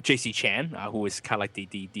JC Chan, who is kind of like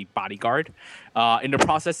the bodyguard. In the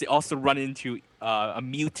process, they also run into a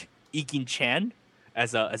mute Egin Chan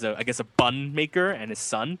as a I guess a bun maker, and his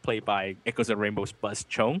son, played by Echoes of Rainbow's Buzz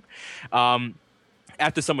Chong.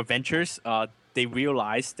 After some adventures, they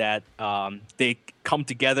realize that they come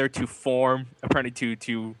together to form, apparently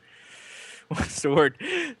to what's the word?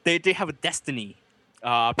 They have a destiny.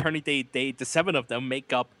 Apparently, the 7 of them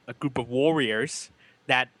make up a group of warriors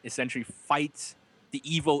that essentially fights the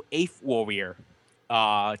evil 8th warrior,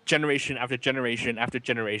 generation after generation after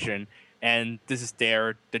generation. And this is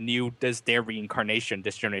their reincarnation.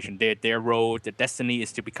 This generation, their role, their destiny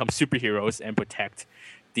is to become superheroes and protect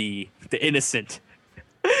the innocent.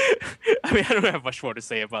 I mean, I don't have much more to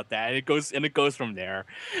say about that. It goes from there.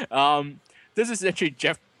 This is actually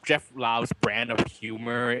Jeff Lau's brand of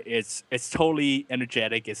humor. It's totally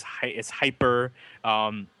energetic. It's hyper.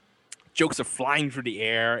 Jokes are flying through the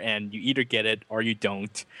air, and you either get it or you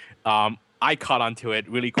don't. I caught onto it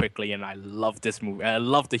really quickly, and I love this movie. I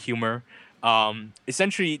love the humor.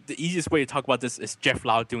 Essentially, the easiest way to talk about this is Jeff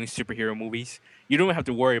Lau doing superhero movies. You don't have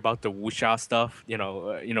to worry about the wuxia stuff,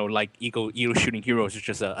 like Ego Shooting Heroes, which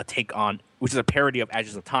is a take on, which is a parody of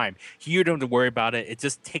Ashes of Time. Here, you don't have to worry about it. It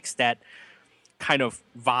just takes that kind of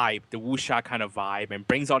vibe, the wuxia kind of vibe, and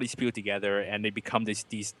brings all these people together, and they become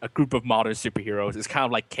a group of modern superheroes. It's kind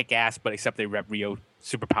of like Kick-Ass, but except they rep real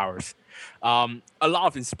superpowers. A lot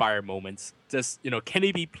of inspired moments. Just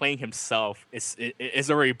Kenny B playing himself is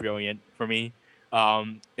already brilliant for me.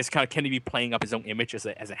 It's kind of Kenny B playing up his own image as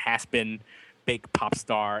a has-been big pop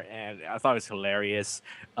star, and I thought it was hilarious.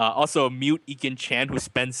 Also, mute Egin Chan, who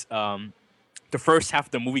spends the first half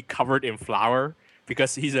of the movie covered in flour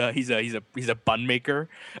because he's a bun maker,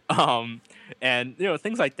 and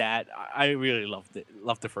things like that. I really loved it.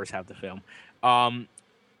 Loved the first half of the film.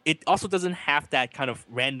 It also doesn't have that kind of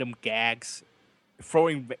random gags,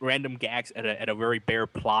 throwing random gags at a very bare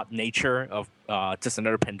plot nature of just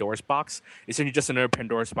another Pandora's box. Essentially, just another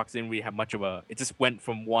Pandora's box. Didn't really have much of a. It just went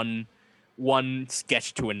from one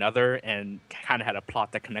sketch to another and kind of had a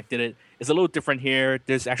plot that connected it. It's a little different here.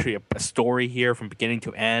 There's actually a story here from beginning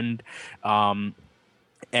to end.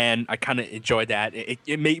 And I kind of enjoyed that.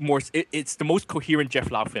 It made more. It's the most coherent Jeff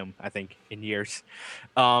Lau film, I think, in years.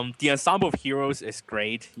 The ensemble of heroes is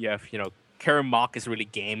great. You have, Karen Mok is really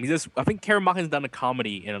game. I think Karen Mok hasn't done a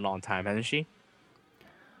comedy in a long time, hasn't she?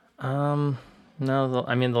 No.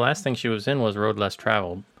 The last thing she was in was Road Less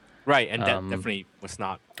Traveled. Right, and that definitely was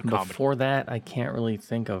not a comedy. Before that, I can't really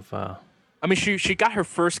think of. She got her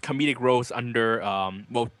first comedic roles under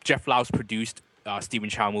Jeff Lau's produced Stephen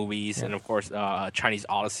Chow movies, and of course Chinese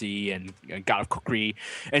Odyssey and God of Kukri,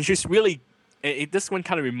 and she's really. This one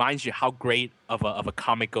kind of reminds you how great of a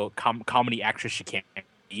comedy actress she can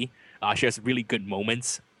be. She has really good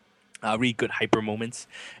moments. really good hyper moments.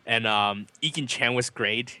 And Ekin Chan was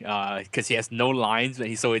great because he has no lines,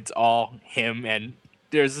 so it's all him. And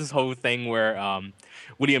there's this whole thing where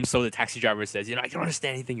William So, the taxi driver, says, I don't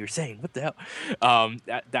understand anything you're saying. What the hell?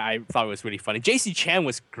 That I thought was really funny. JC Chan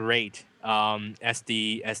was great as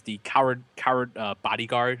the coward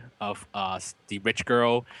bodyguard of the rich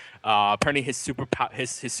girl. Apparently his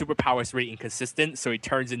superpower is really inconsistent, so he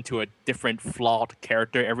turns into a different flawed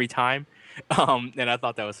character every time. And I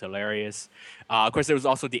thought that was hilarious. Of course, there was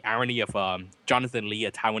also the irony of Jonathan Lee,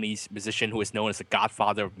 a Taiwanese musician who is known as the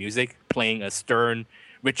godfather of music, playing a stern,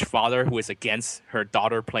 rich father who is against her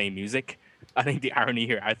daughter playing music. I think the irony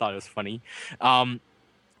here, I thought it was funny.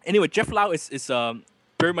 Anyway, Jeff Lau is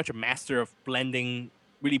very much a master of blending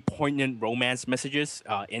really poignant romance messages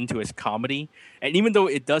into his comedy. And even though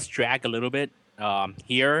it does drag a little bit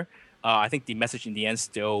here, I think the message in the end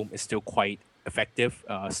is still quite effective.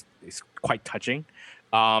 It's quite touching.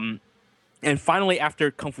 And finally,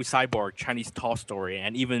 after Kung Fu Cyborg, Chinese Tall Story,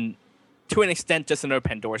 and even to an extent, Just Another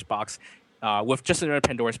Pandora's Box, with Just Another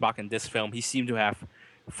Pandora's Box in this film, he seemed to have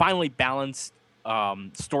finally balanced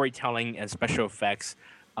storytelling and special effects.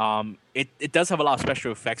 It does have a lot of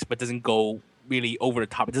special effects, but doesn't go really over the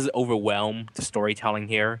top. It doesn't overwhelm the storytelling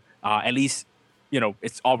here. At least,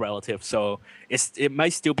 it's all relative. So it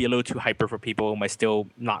might still be a little too hyper for people. It might still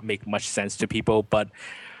not make much sense to people. But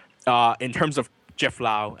in terms of Jeff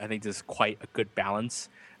Lau, I think there's quite a good balance.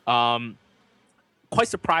 Quite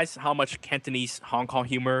surprised how much Cantonese Hong Kong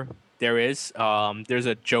humor there is. There's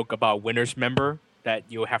a joke about Winners member that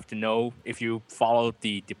you'll have to know if you follow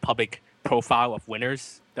the public profile of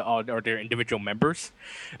Winners or their individual members.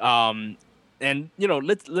 And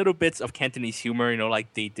little bits of Cantonese humor,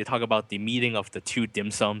 like they talk about the meeting of the two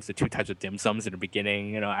types of dim sums in the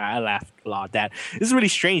beginning. I laughed a lot at that. This is really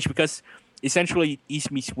strange because essentially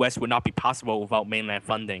East meets West would not be possible without mainland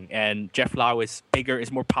funding, and Jeff Lau is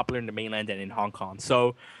more popular in the mainland than in Hong Kong.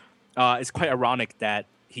 So it's quite ironic that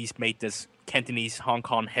he's made this Cantonese Hong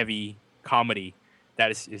Kong heavy comedy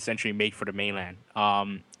that is essentially made for the mainland.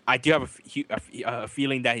 I do have a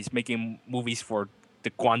feeling that he's making movies for the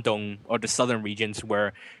Guangdong or the southern regions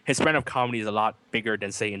where his brand of comedy is a lot bigger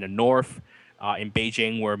than, say, in the north, in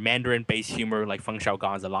Beijing, where Mandarin-based humor like Feng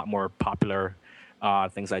Xiaogang is a lot more popular,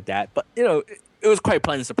 things like that. But, it was quite a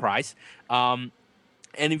pleasant surprise. And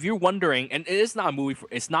if you're wondering, and it's not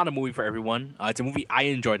a movie for everyone. It's a movie I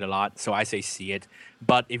enjoyed a lot, so I say see it.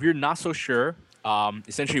 But if you're not so sure,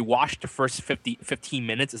 essentially watch the first 15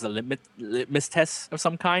 minutes as a litmus test of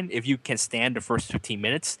some kind. If you can stand the first 15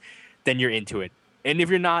 minutes, then you're into it. And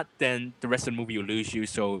if you're not, then the rest of the movie will lose you,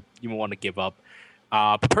 so you won't want to give up.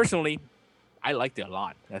 But personally, I liked it a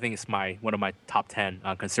lot. I think it's one of my top 10,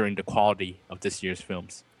 considering the quality of this year's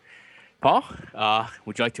films. Paul,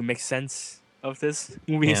 would you like to make sense of this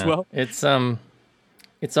movie as well? It's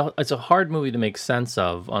a hard movie to make sense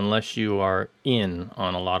of unless you are in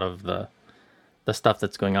on a lot of the stuff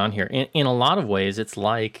that's going on here. In a lot of ways, it's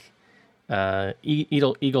like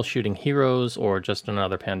Eagle Shooting Heroes or Just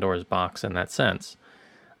Another Pandora's Box in that sense.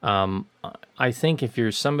 I think if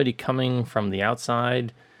you're somebody coming from the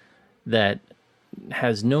outside that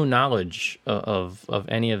has no knowledge of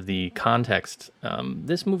any of the context,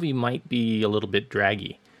 this movie might be a little bit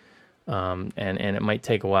draggy. And it might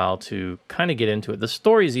take a while to kind of get into it. The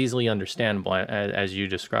story is easily understandable as you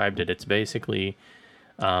described it. It's basically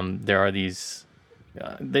there are these...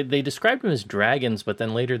 They described them as dragons, but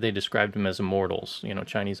then later they described them as immortals,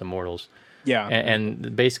 Chinese immortals. Yeah.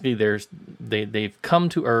 And basically they've come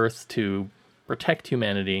to Earth to protect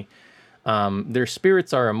humanity. Their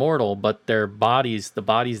spirits are immortal, but the bodies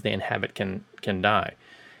they inhabit can die.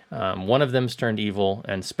 One of them's turned evil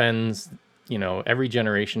and spends, every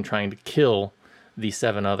generation trying to kill the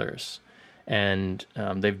 7 others. And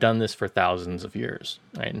they've done this for thousands of years,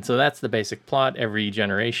 right? And so that's the basic plot. Every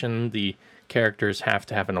generation, the characters have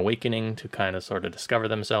to have an awakening to kind of sort of discover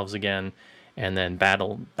themselves again, and then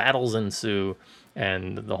battles ensue,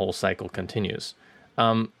 and the whole cycle continues.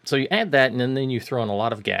 So you add that, and then you throw in a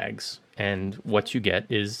lot of gags, and what you get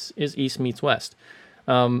is East meets West.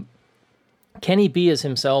 Kenny B as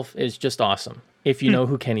himself is just awesome. If you know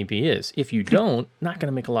who Kenny B is. If you don't, not going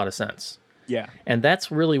to make a lot of sense. Yeah. And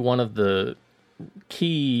that's really one of the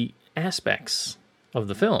key aspects of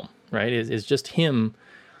the film, right? Is just him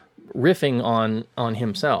riffing on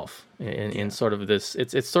himself in sort of this.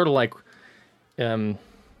 It's sort of like, to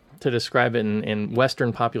describe it in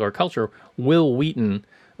Western popular culture, Will Wheaton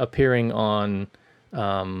appearing on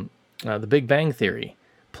The Big Bang Theory,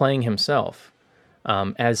 playing himself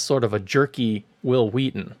as sort of a jerky Will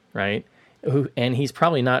Wheaton, right? and he's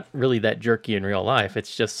probably not really that jerky in real life.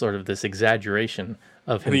 It's just sort of this exaggeration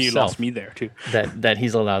of I mean, himself you lost me there too. that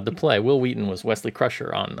he's allowed to play. Will Wheaton was Wesley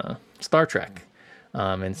Crusher on Star Trek,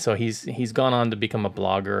 and so he's gone on to become a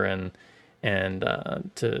blogger and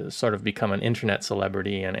to sort of become an internet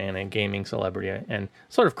celebrity and a gaming celebrity and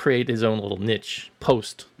sort of create his own little niche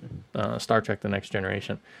post Star Trek: The Next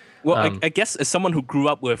Generation. Well, I guess as someone who grew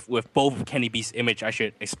up with both of Kenny B's image, I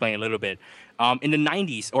should explain a little bit. In the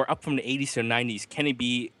 90s, or up from the 80s to the 90s, Kenny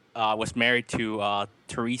B was married to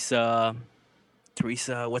Teresa,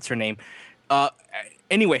 what's her name?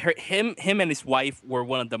 Anyway, him and his wife were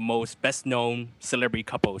one of the most best-known celebrity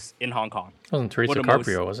couples in Hong Kong. It wasn't Teresa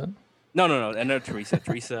Carpio, was it? No, another Teresa.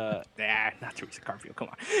 Not Teresa Carpio, come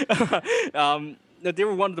on. No, they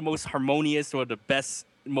were one of the most harmonious, or the best,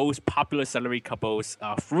 most popular celebrity couples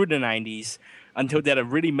through the 90s until they had a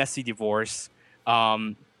really messy divorce.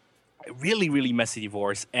 Really messy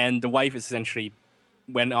divorce. And the wife essentially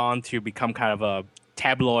went on to become kind of a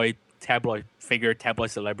tabloid figure,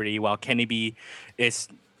 tabloid celebrity, while Kenny B is,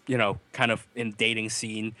 kind of in dating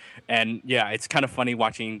scene. And yeah, it's kind of funny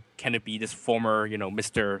watching Kenny B, this former,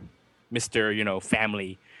 Mr.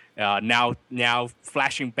 Family, now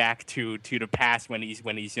flashing back to the past when he's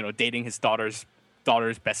dating his daughter's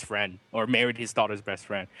best friend, or married his daughter's best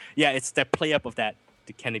friend. Yeah, it's that play up of that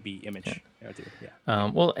the Kenny B image. Yeah.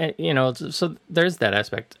 So there's that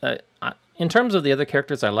aspect. In terms of the other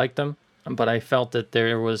characters, I liked them, but I felt that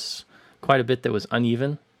there was quite a bit that was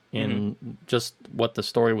uneven in just what the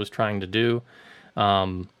story was trying to do.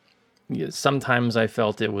 Sometimes I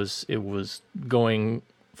felt it was going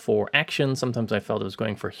for action. Sometimes I felt it was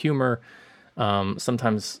going for humor.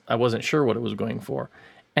 Sometimes I wasn't sure what it was going for.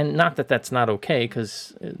 And not that that's not okay,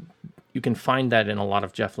 because you can find that in a lot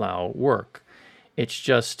of Jeff Lau work. It's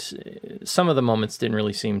just some of the moments didn't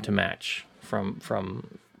really seem to match from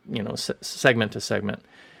segment to segment.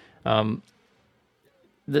 And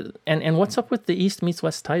what's up with the East meets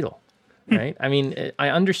West title, right? I mean, I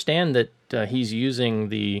understand that he's using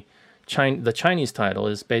the Chinese title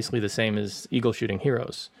is basically the same as Eagle Shooting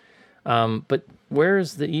Heroes. But where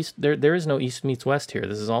is the East? There is no East meets West here.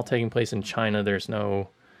 This is all taking place in China. There's no,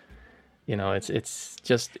 it's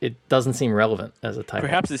just, it doesn't seem relevant as a title.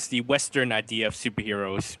 Perhaps it's the Western idea of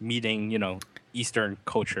superheroes meeting, Eastern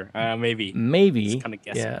culture. Maybe. Just kind of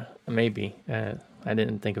guessing. Yeah, maybe. I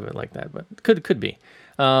didn't think of it like that, but could be.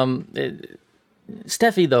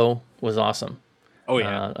 Steffi though was awesome. Oh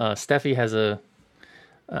yeah. Steffi has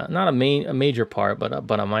not a major part,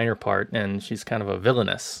 but a minor part, and she's kind of a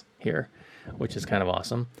villainess here, which is kind of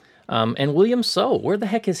awesome. And William So, where the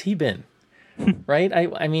heck has he been? Right?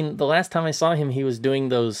 I mean, the last time I saw him, he was doing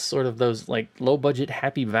those like low budget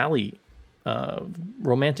Happy Valley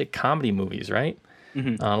romantic comedy movies, right?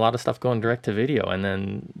 Mm-hmm. A lot of stuff going direct to video, and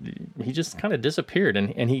then he just kind of disappeared.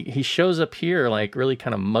 And he shows up here like really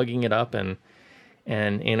kind of mugging it up, and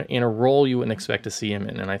in a role you wouldn't expect to see him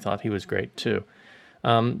in. And I thought he was great too.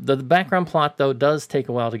 The background plot though does take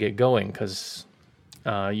a while to get going, because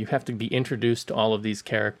you have to be introduced to all of these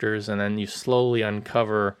characters, and then you slowly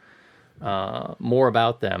uncover more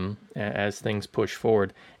about them as things push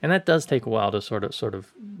forward, and that does take a while to sort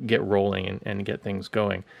of get rolling and get things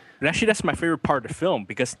going. And actually, that's my favorite part of the film,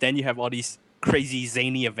 because then you have all these crazy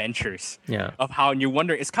zany adventures of how, and you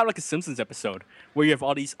wonder, it's kind of like a Simpsons episode where you have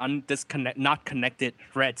all these not connected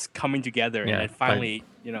threads coming together, and then finally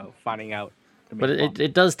finding out. But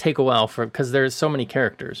it does take a while because there's so many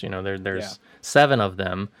characters. There's 7 of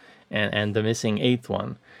them, and the missing 8th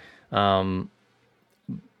one.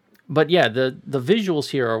 But yeah, the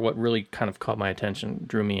visuals here are what really kind of caught my attention,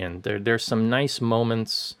 drew me in. There's some nice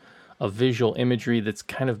moments of visual imagery that's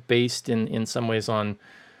kind of based in some ways on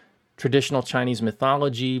traditional Chinese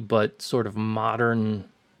mythology, but sort of modern,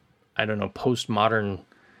 postmodern,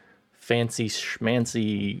 fancy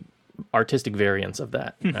schmancy artistic variants of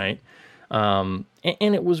that, right? And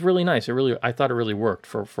it was really nice. I thought it really worked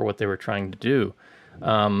for what they were trying to do.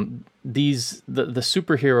 The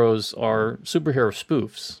superheroes are superhero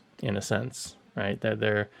spoofs in a sense, right?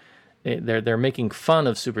 They're making fun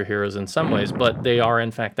of superheroes in some ways, but they are in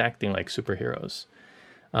fact acting like superheroes.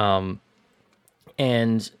 And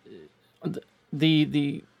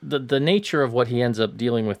the nature of what he ends up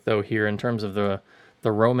dealing with though here in terms of the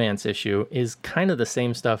romance issue is kind of the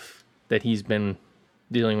same stuff that he's been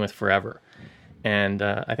dealing with forever. And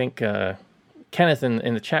I think Kenneth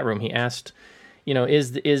in the chat room, he asked,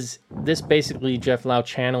 is this basically Jeff Lau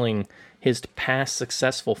channeling his past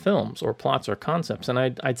successful films or plots or concepts? And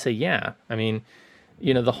I'd say yeah. I mean,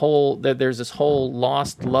 there's this whole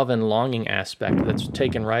lost love and longing aspect that's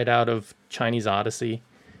taken right out of Chinese Odyssey,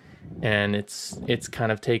 and it's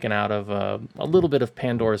kind of taken out of a little bit of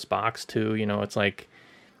Pandora's box too. You know, it's like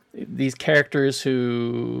these characters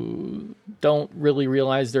who don't really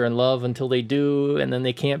realize they're in love until they do, and then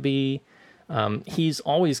they can't be. He's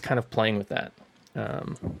always kind of playing with that. I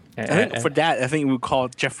think for that, I think we would call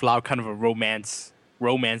Jeff Lau kind of a romance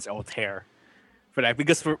auteur for that,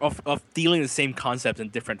 because of dealing the same concepts in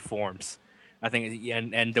different forms. I think,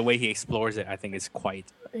 and the way he explores it, I think is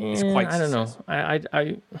quite. I don't know.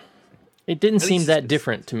 I it didn't seem that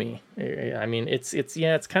different to me. I mean, it's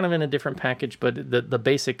kind of in a different package, but the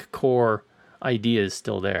basic core idea is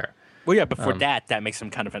still there. Well, yeah, but for that makes him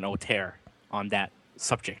kind of an auteur on that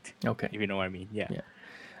subject. Okay, if you know what I mean. Yeah.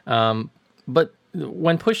 But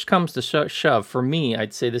when push comes to shove, for me,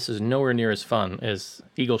 I'd say this is nowhere near as fun as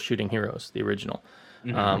Eagle Shooting Heroes, the original,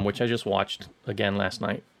 which I just watched again last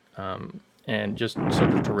night, and just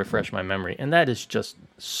sort of to refresh my memory. And that is just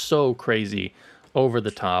so crazy, over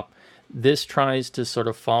the top. This tries to sort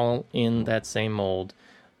of fall in that same mold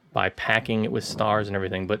by packing it with stars and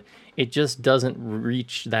everything, but it just doesn't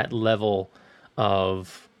reach that level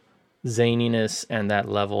of zaniness and that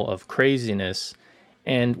level of craziness.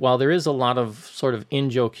 And while there is a lot of sort of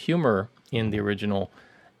in-joke humor in the original,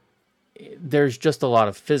 there's just a lot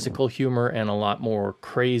of physical humor and a lot more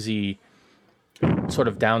crazy sort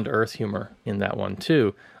of down-to-earth humor in that one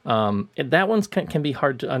too. That one can be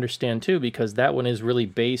hard to understand too, because that one is really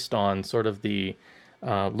based on sort of the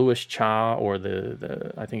Louis Cha, or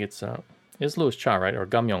the I think it's Louis Cha, right? Or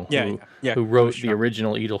Gamyong, who wrote the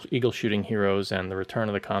original Eagle Shooting Heroes and the Return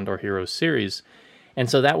of the Condor Heroes series. And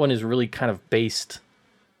so that one is really kind of based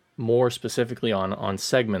more specifically on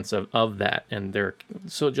segments of that, and there are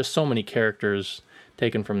so many characters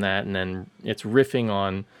taken from that, and then it's riffing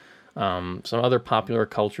on some other popular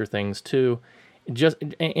culture things too, just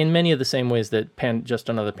in many of the same ways that Just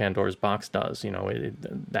Another Pandora's Box does. You know,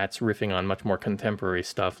 that's riffing on much more contemporary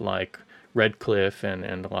stuff like Red Cliff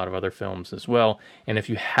and a lot of other films as well. And if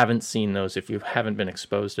you haven't seen those, if you haven't been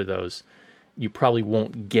exposed to those, you probably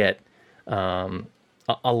won't get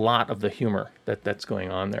a lot of the humor that's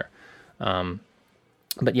going on there.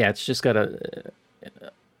 But yeah, it's just got a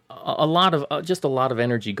lot of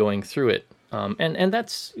energy going through it. And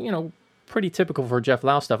that's, you know, pretty typical for Jeff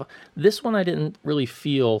Lau stuff. This one I didn't really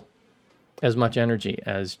feel as much energy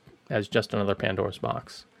as Just Another Pandora's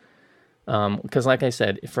Box. Because like I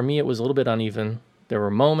said, for me it was a little bit uneven. There were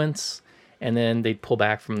moments, and then they'd pull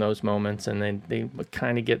back from those moments, and then they would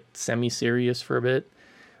kind of get semi-serious for a bit.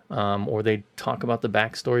 Or they'd talk about the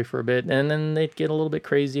backstory for a bit, and then they'd get a little bit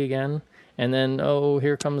crazy again. And then,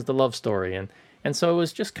 here comes the love story. And so it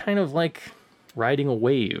was just kind of like riding a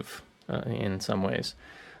wave in some ways.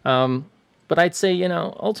 But I'd say, you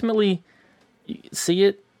know, ultimately, see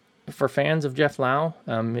it for fans of Jeff Lau.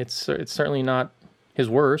 It's certainly not his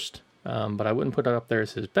worst, but I wouldn't put it up there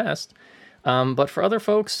as his best. But for other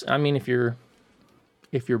folks, I mean, if you're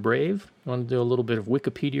brave, you want to do a little bit of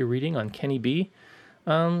Wikipedia reading on Kenny B,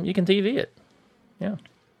 you can TV it. Yeah.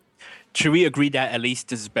 Should we agree that at least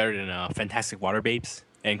this is better than Fantastic Water Babes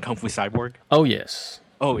and Kung Fu Cyborg? Oh yes.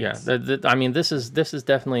 Oh yeah. Yes. I mean, this is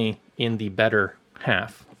definitely in the better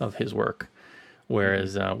half of his work,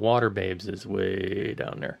 whereas Water Babes is way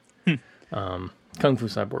down there. Kung Fu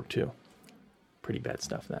Cyborg too. Pretty bad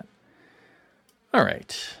stuff, that. All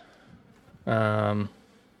right.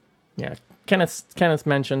 Yeah. Kenneth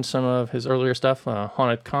mentioned some of his earlier stuff.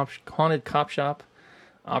 Haunted Cop Shop,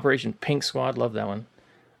 Operation Pink Squad, love that one.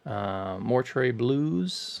 Mortuary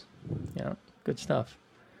Blues, yeah, good stuff.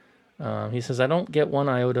 He says, I don't get one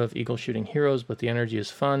iota of Eagle Shooting Heroes, but the energy is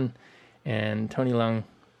fun, and Tony Leung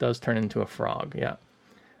does turn into a frog, yeah.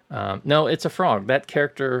 No, it's a frog. That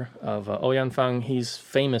character of Oyan Feng, he's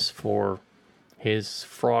famous for his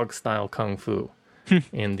frog-style kung fu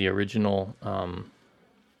in the original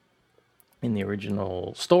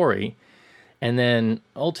story. And then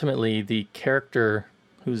ultimately the character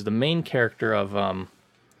who's the main character of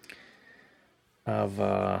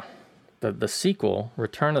the sequel,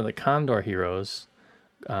 Return of the Condor Heroes,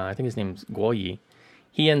 I think his name's Guo Yi,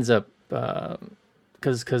 he ends up,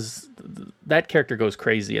 because that character goes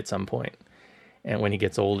crazy at some point, and when he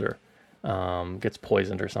gets older, gets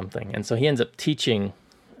poisoned or something. And so he ends up teaching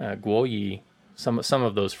Guo Yi some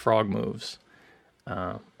of those frog moves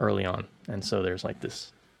early on. And so there's like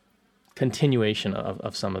this continuation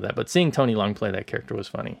of some of that. But seeing Tony Leung play that character was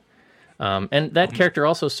funny. And that character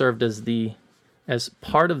also served as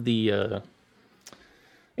part of the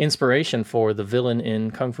inspiration for the villain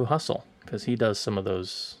in Kung Fu Hustle, because he does some of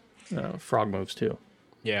those frog moves too.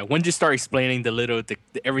 Yeah, when you start explaining the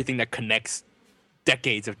everything that connects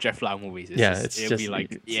decades of Jeff Lau movies. It'll be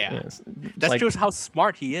like that like shows how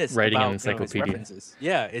smart he is writing about, an encyclopedia. his references.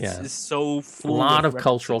 It's so a full. lot of of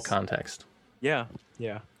cultural references. context. Yeah.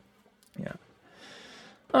 Yeah.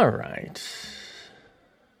 All right.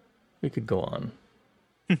 We could go on.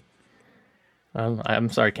 I'm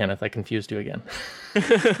sorry, Kenneth. I confused you again.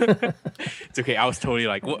 It's okay. I was totally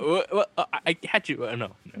like, what? I had you.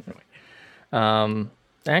 No, never mind.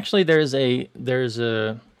 Actually, there's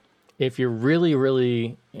a if you're really,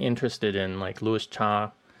 really interested in like Louis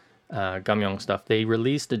Cha, Gamyong stuff, they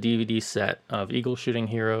released a DVD set of Eagle Shooting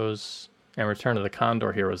Heroes and Return of the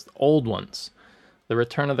Condor Heroes, the old ones. The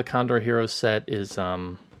Return of the Condor Heroes set is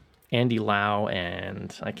Andy Lau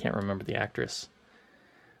and I can't remember the actress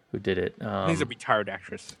who did it. He's a retired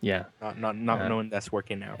actress. Yeah. Not no one that's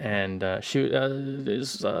working now. And she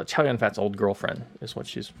is Chow Yun-fat's old girlfriend is what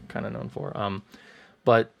she's kind of known for.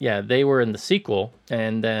 But yeah, they were in the sequel,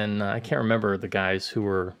 and then I can't remember the guys who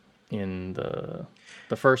were in the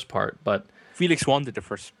first part, but Felix Wong did the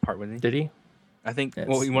first part, wasn't he? did he? I think.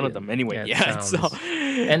 Well, he one of them anyway. Yeah, it So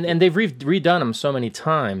and they've redone them so many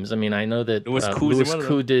times. I mean, I know that Louis Koo's in Louis one of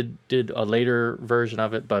Koo did a later version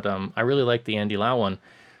of it, but I really like the Andy Lau one.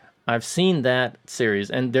 I've seen that series,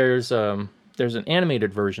 and there's an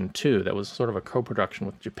animated version too that was sort of a co-production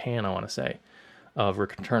with Japan, I want to say, of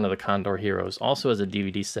Return of the Condor Heroes, also as a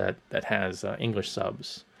DVD set that has English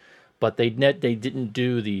subs. But they didn't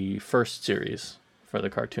do the first series for the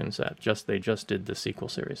cartoon set. They just did the sequel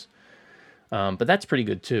series. But that's pretty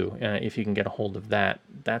good too. If you can get a hold of that,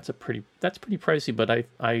 that's pretty pricey. But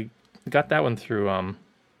I got that one through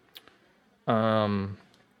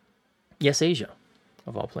Yes Asia,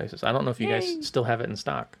 of all places. I don't know if you guys still have it in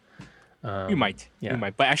stock. you might.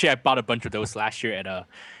 But actually, I bought a bunch of those last year at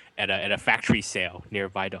a factory sale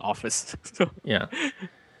nearby the office. So Yeah.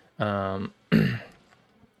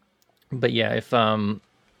 But yeah,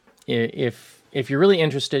 if you're really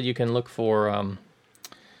interested, you can look for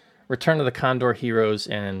Return of the Condor Heroes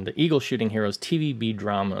and the Eagle Shooting Heroes TVB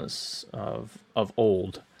dramas of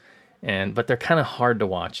old, but they're kind of hard to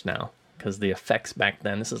watch now because the effects back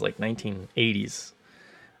then. This is like 1980s,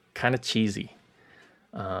 kind of cheesy,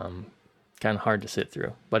 kind of hard to sit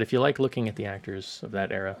through. But if you like looking at the actors of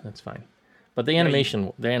that era, that's fine. But the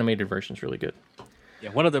animated version is really good.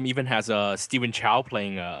 yeah, one of them even has Stephen Chow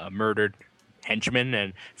playing a murdered henchman,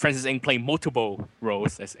 and Francis Ng playing multiple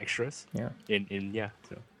roles as extras. Yeah.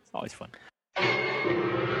 So it's always fun.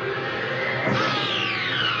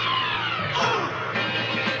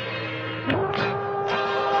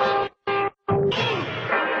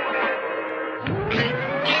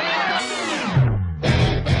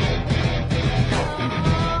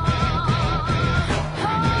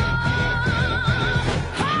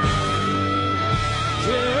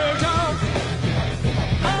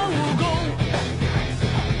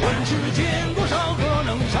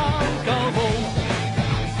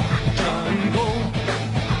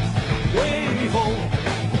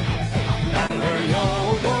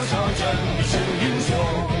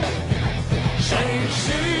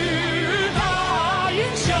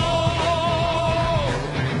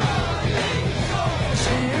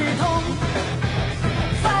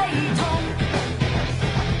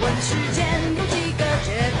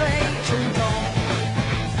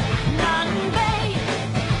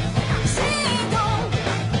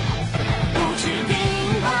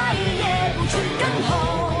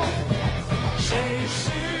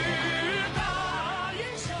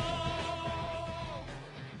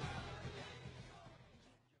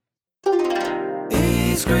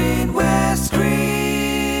 East Green, West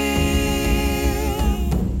Green.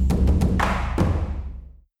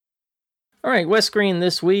 All right, West Screen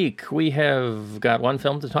this week, we have got one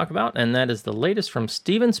film to talk about, and that is the latest from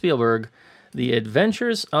Steven Spielberg, The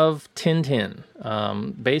Adventures of Tintin,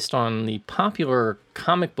 based on the popular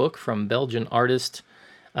comic book from Belgian artist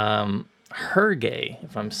Hergé,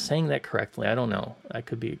 if I'm saying that correctly. I don't know. That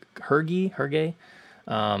could be Hergé.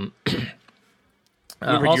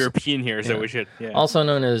 We were European here, so we should. Yeah. Also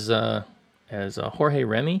known as Jorge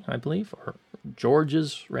Remy, I believe, or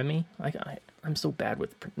Georges Remy. I'm so bad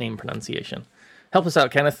with name pronunciation. Help us out,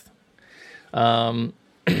 Kenneth.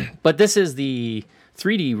 But this is the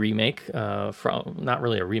 3D remake, from not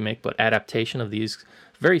really a remake, but adaptation of these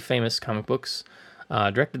very famous comic books,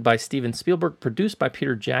 directed by Steven Spielberg, produced by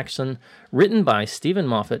Peter Jackson, written by Stephen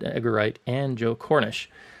Moffat, Edgar Wright, and Joe Cornish.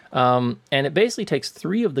 And it basically takes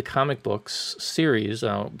three of the comic books series,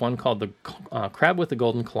 one called The Crab with the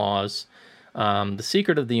Golden Claws, The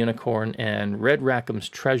Secret of the Unicorn, and Red Rackham's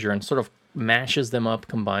Treasure, and sort of mashes them up,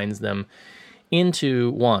 combines them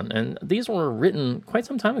into one. And these were written quite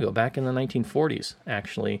some time ago, back in the 1940s,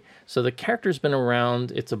 actually. So the character's been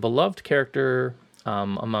around. It's a beloved character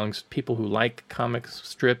amongst people who like comic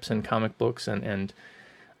strips and comic books, and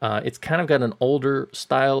it's kind of got an older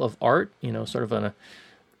style of art, sort of a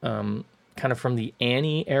kind of from the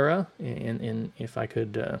Annie era. In if I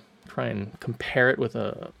could try and compare it with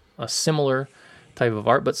a similar type of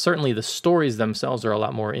art, but certainly the stories themselves are a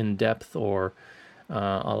lot more in depth, or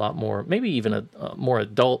a lot more, maybe even a more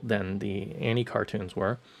adult than the Annie cartoons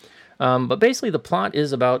were. But basically, the plot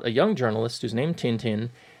is about a young journalist who's named Tintin.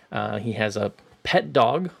 He has a pet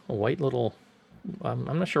dog, a white little, I'm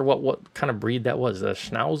not sure what kind of breed that was, a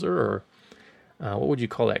Schnauzer, or what would you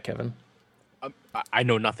call that, Kevin? I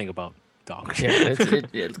know nothing about dogs. Yeah,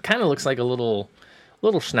 it kind of looks like a little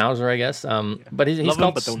Schnauzer, I guess. But he's Love called,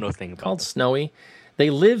 him, but don't know a thing about called him. Snowy. They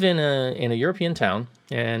live in a European town,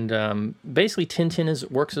 and basically Tintin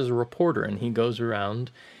works as a reporter, and he goes around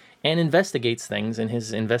and investigates things, and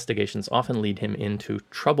his investigations often lead him into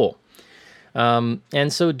trouble.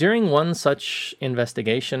 And so during one such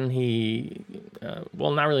investigation,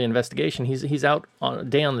 not really investigation, he's out on a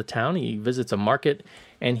day on the town. He visits a market,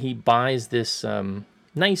 and he buys this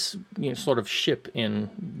nice sort of ship, in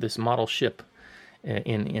this model ship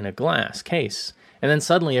in a glass case. And then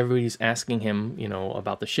suddenly everybody's asking him,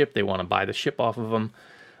 about the ship. They want to buy the ship off of him.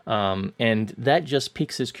 And that just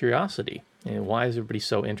piques his curiosity. Why is everybody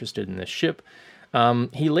so interested in this ship?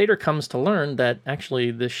 He later comes to learn that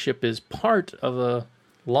actually this ship is part of a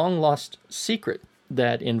long-lost secret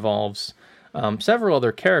that involves several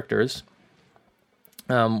other characters,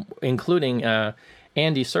 including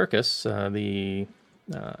Andy Serkis, the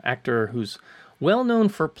actor who's well known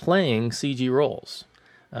for playing CG roles.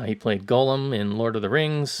 He played Gollum in Lord of the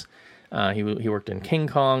Rings. He worked in King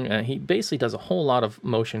Kong. He basically does a whole lot of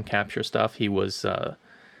motion capture stuff. He was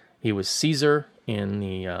Caesar in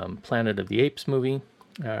the Planet of the Apes movie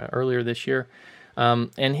earlier this year.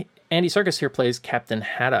 And Andy Serkis here plays Captain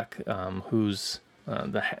Haddock, who's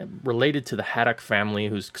related to the Haddock family,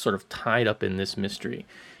 who's sort of tied up in this mystery.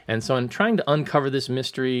 And so in trying to uncover this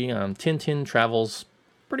mystery, Tintin travels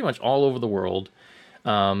pretty much all over the world,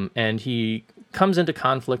 and he comes into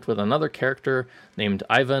conflict with another character named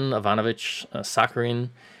Ivan Ivanovich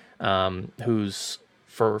Sakharin, who's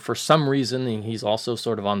for some reason he's also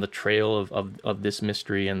sort of on the trail of this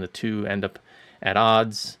mystery, and the two end up at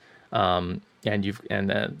odds. That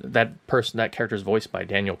character is voiced by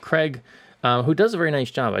Daniel Craig, who does a very nice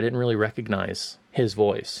job. I didn't really recognize his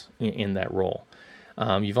voice in that role.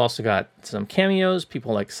 You've also got some cameos,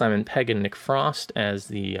 people like Simon Pegg and Nick Frost as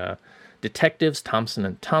the detectives, Thompson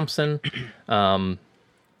and Thompson.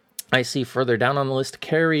 I see further down on the list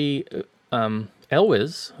Cary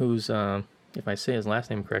Elwes, who's, if I say his last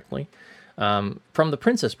name correctly, from The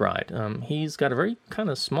Princess Bride. He's got a very kind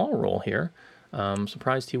of small role here.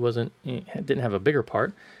 Surprised he didn't have a bigger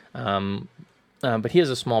part. But he has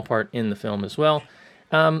a small part in the film as well.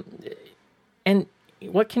 And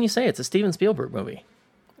what can you say? It's a Steven Spielberg movie.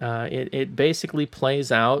 It basically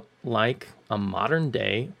plays out like a modern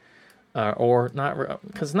day, or not,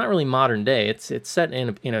 because it's not really modern day. It's set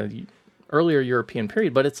in a earlier European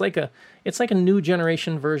period, but it's like a new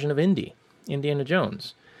generation version of Indiana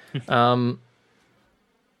Jones. And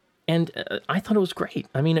I thought it was great.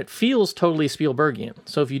 I mean, it feels totally Spielbergian.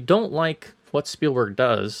 So if you don't like what Spielberg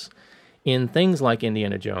does in things like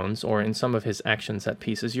Indiana Jones or in some of his action set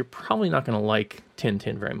pieces, you're probably not going to like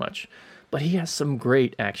Tintin very much. But he has some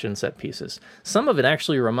great action set pieces. Some of it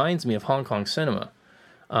actually reminds me of Hong Kong cinema.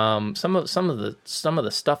 Some of the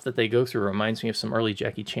stuff that they go through reminds me of some early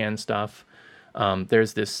Jackie Chan stuff.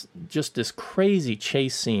 There's this crazy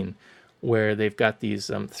chase scene where they've got these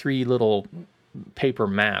 3 little paper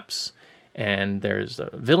maps, and there's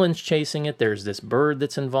villains chasing it. There's this bird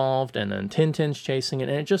that's involved, and then Tintin's chasing it,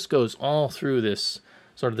 and it just goes all through this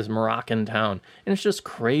Moroccan town, and it's just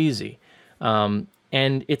crazy.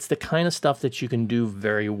 And it's the kind of stuff that you can do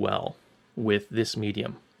very well with this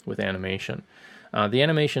medium, with animation. The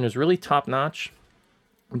animation is really top-notch,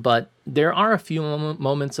 but there are a few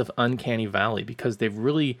moments of uncanny valley, because they've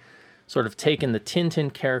really sort of taken the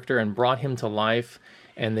Tintin character and brought him to life,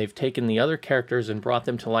 and they've taken the other characters and brought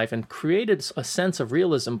them to life and created a sense of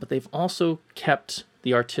realism, but they've also kept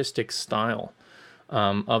the artistic style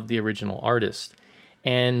of the original artist.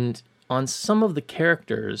 And on some of the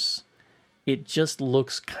characters, it just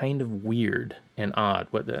looks kind of weird and odd,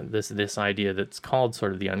 this idea that's called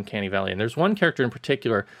sort of the uncanny valley. And there's one character in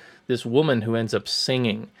particular, this woman who ends up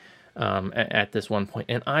singing at this one point,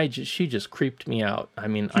 and she just creeped me out. I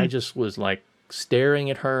mean, I just was like staring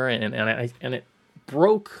at her, and it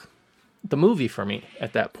broke the movie for me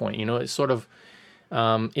at that point. You know, it sort of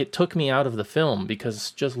it took me out of the film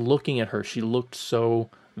because just looking at her, she looked so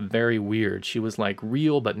very weird. She was like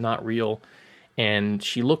real but not real, and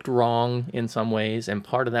she looked wrong in some ways. And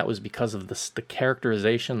part of that was because of the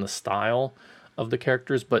characterization, the style of the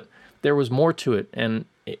characters. But there was more to it, and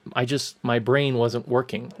my brain wasn't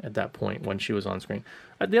working at that point when she was on screen.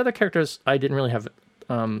 The other characters I didn't really have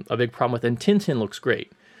a big problem with, and Tintin looks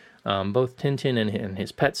great. Both Tintin and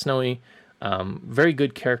his pet Snowy, very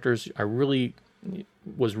good characters. I really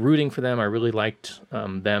was rooting for them. I really liked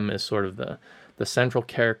them as sort of the central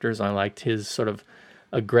characters. I liked his sort of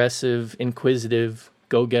aggressive, inquisitive,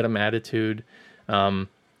 go-get-'em attitude. The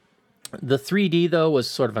 3D, though, was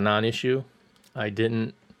sort of a non-issue. I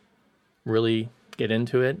didn't really get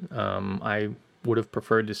into it. I would have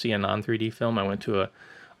preferred to see a non-3D film. I went to a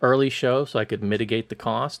early show so I could mitigate the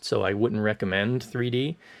cost, so I wouldn't recommend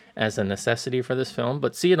 3D as a necessity for this film,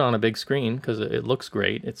 but see it on a big screen because it looks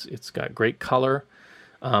great. It's got great color.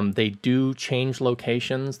 They do change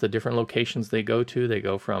locations, the different locations they go to. They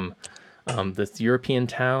go from this European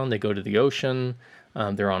town, they go to the ocean,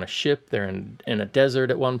 they're on a ship, they're in a desert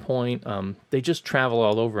at one point. They just travel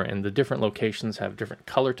all over, and the different locations have different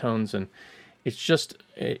color tones, and it's just,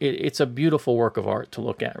 it's a beautiful work of art to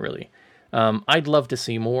look at, really. I'd love to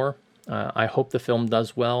see more. I hope the film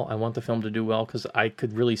does well. I want the film to do well because I'd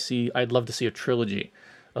love to see a trilogy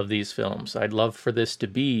of these films. I'd love for this to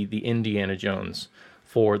be the Indiana Jones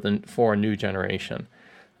for a new generation.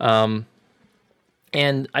 And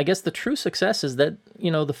I guess the true success is that,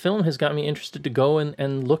 you know, the film has got me interested to go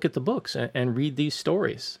and look at the books and read these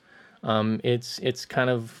stories. It's kind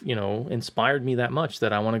of, you know, inspired me that much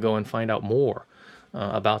that I want to go and find out more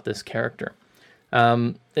about this character.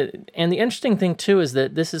 And the interesting thing, too, is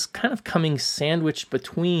that this is kind of coming sandwiched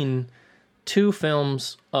between two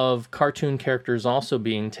films of cartoon characters also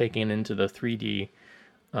being taken into the 3D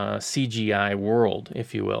CGI world,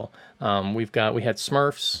 if you will. We had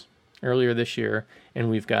Smurfs earlier this year, and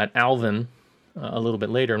we've got Alvin a little bit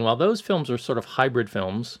later. And while those films are sort of hybrid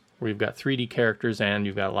films, where you've got 3D characters and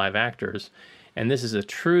you've got live actors, and this is a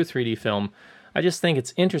true 3D film, I just think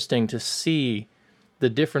it's interesting to see the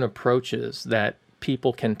different approaches that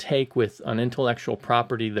people can take with an intellectual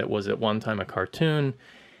property that was at one time a cartoon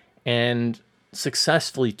and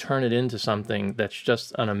successfully turn it into something that's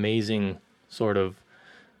just an amazing sort of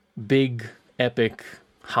big, epic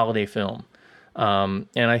holiday film. And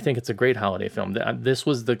I think it's a great holiday film. This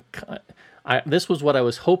was what I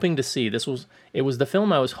was hoping to see. It was the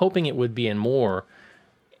film I was hoping it would be and more.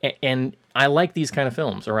 And I like these kind of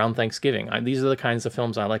films around Thanksgiving. These are the kinds of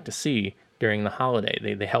films I like to see during the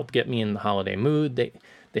holiday. They help get me in the holiday mood. They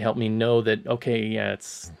help me know that, okay, yeah,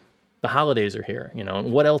 it's the holidays are here. You know,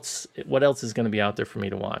 what else is going to be out there for me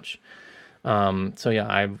to watch? So yeah,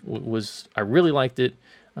 I really liked it.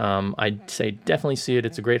 I'd say definitely see it.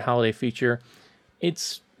 It's a great holiday feature.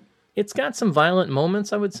 It's got some violent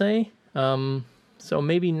moments, I would say. So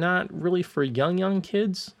maybe not really for young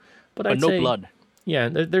kids, but I'd no say blood. Yeah,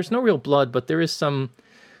 there's no real blood, but there's some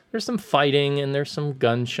fighting and there's some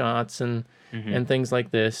gunshots and things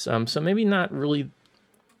like this. So maybe not really,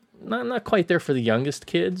 not quite there for the youngest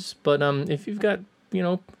kids, but if you've got, you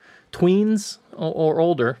know, tweens or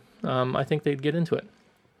older, I think they'd get into it.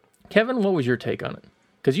 Kevin, what was your take on it?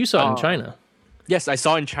 Because you saw it in China. Yes, I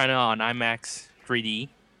saw it in China on IMAX 3D.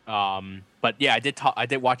 But yeah, I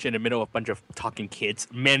did watch it in the middle of a bunch of talking kids,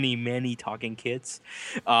 many talking kids.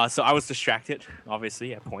 So I was distracted,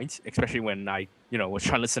 obviously, at points, especially when I, you know, was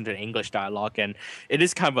trying to listen to the English dialogue. And it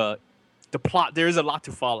is kind of the plot. There is a lot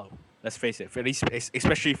to follow. Let's face it. At least,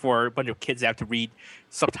 especially for a bunch of kids that have to read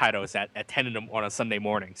subtitles at 10 on a Sunday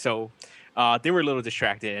morning. So they were a little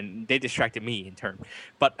distracted, and they distracted me in turn.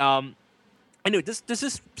 But anyway, this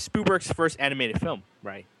is Spielberg's first animated film,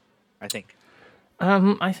 right? I think.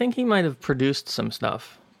 I think he might have produced some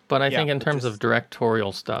stuff, but I think in terms of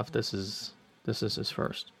directorial stuff, this is his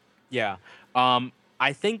first. Yeah,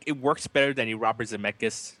 I think it works better than the Robert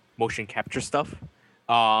Zemeckis motion capture stuff.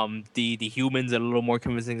 The humans are a little more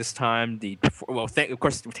convincing this time. Of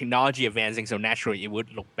course, technology advancing, so naturally it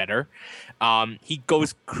would look better. He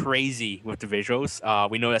goes crazy with the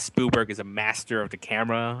visuals. We know that Spielberg is a master of the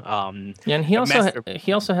camera. And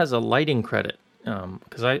he also has a lighting credit.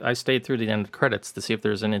 Because I stayed through the end of the credits to see if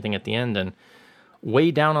there's anything at the end, and way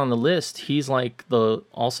down on the list, he's like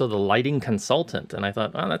also the lighting consultant, and I thought,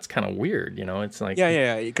 oh, that's kind of weird, you know? It's like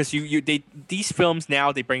yeah, because these films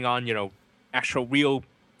now they bring on, you know, actual real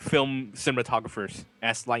film cinematographers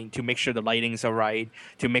as like to make sure the lightings are right,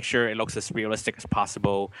 to make sure it looks as realistic as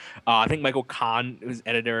possible. I think Michael Kahn was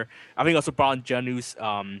editor. I think also brought in Janusz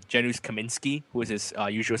Kaminski, who is his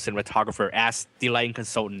usual cinematographer, as the lighting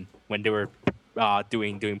consultant when they were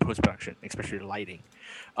doing post production, especially the lighting.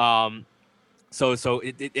 So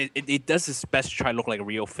it does its best to try to look like a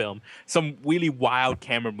real film. Some really wild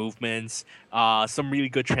camera movements, some really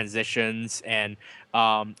good transitions, and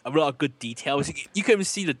a lot of good details. You can even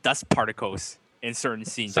see the dust particles in certain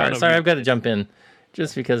scenes. Sorry, I've got to jump in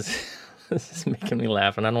just because this is making me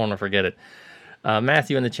laugh, and I don't want to forget it.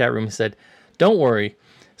 Matthew in the chat room said, "Don't worry,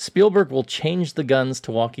 Spielberg will change the guns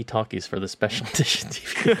to walkie-talkies for the special edition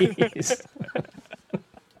DVDs."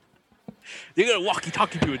 They're gonna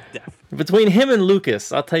walkie-talkie people to death. Between him and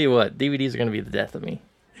Lucas, I'll tell you what, DVDs are gonna be the death of me.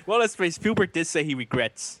 Well, let's face, Spielberg did say he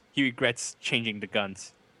regrets changing the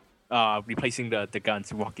guns, replacing the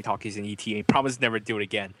guns with walkie-talkies in ET. He promised never to do it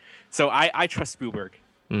again. So I trust Spielberg.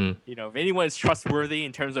 You know, if anyone is trustworthy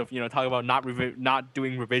in terms of talking about not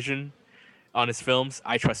doing revision on his films,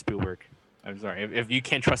 I trust Spielberg. I'm sorry. If you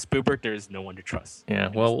can't trust Spielberg, there is no one to trust. Yeah,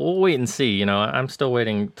 well, we'll wait and see. I'm still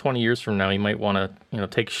waiting. 20 years from now, he might want to,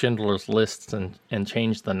 take Schindler's Lists and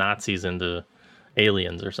change the Nazis into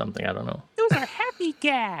aliens or something. I don't know. Those are happy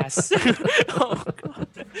gas. Oh, God.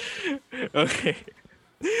 Okay.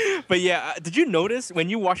 But yeah, did you notice when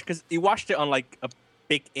you watched, because you watched it on like a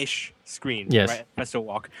big-ish screen, yes, right? Festival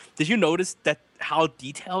Walk. Did you notice that how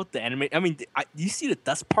detailed the anime? I mean, you see the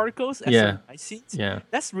dust particles at some night scenes? Yeah,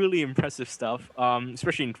 that's really impressive stuff.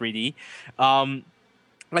 Especially in 3D.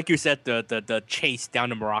 Like you said, the chase down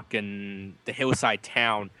the hillside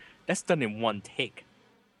town, that's done in one take.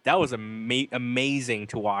 That was amazing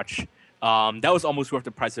to watch. That was almost worth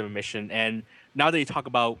the price of admission. And now that you talk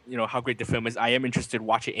about how great the film is, I am interested to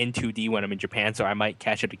watch it in 2D when I'm in Japan, so I might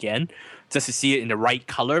catch it again just to see it in the right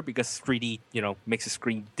color, because 3D makes the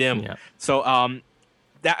screen dim. Yeah. So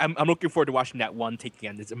that I'm looking forward to watching that one take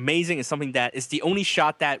again. It's amazing. It's something that is the only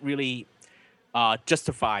shot that really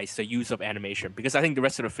justifies the use of animation, because I think the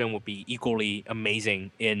rest of the film will be equally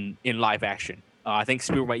amazing in live action. I think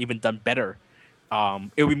Spielberg might even done better.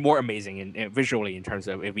 It would be more amazing in visually in terms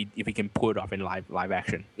of if we can pull it off in live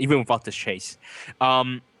action, even without this chase.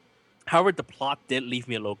 However, the plot did leave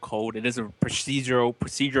me a little cold. It is a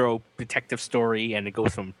procedural detective story, and it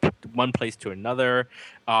goes from one place to another.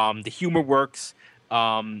 The humor works,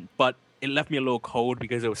 but it left me a little cold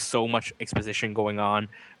because there was so much exposition going on,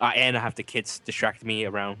 and I have the kids distract me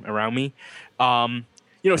around me.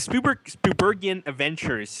 Spielbergian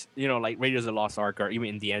adventures, like Raiders of the Lost Ark or even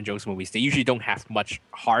Indiana Jones movies, they usually don't have much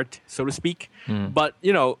heart, so to speak. But,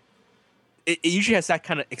 it usually has that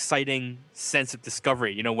kind of exciting sense of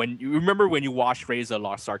discovery. When you remember when you watch Raiders of the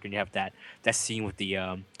Lost Ark and you have that scene with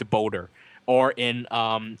the boulder, or in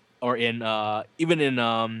even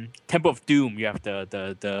in Temple of Doom, you have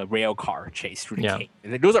the rail car chase through the cave.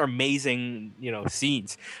 And those are amazing,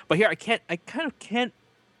 scenes. But here I kind of can't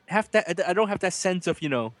have that. I don't have that sense of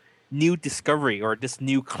new discovery or this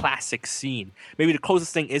new classic scene. Maybe the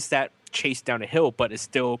closest thing is that chase down a hill, but it's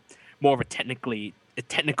still more of a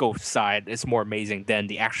technical side. It's more amazing than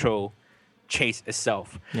the actual chase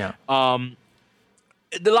itself. Yeah. A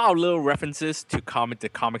lot of little references to the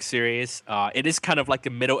comic series. It is kind of like the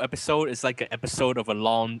middle episode. It's like an episode of a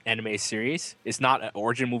long anime series. It's not an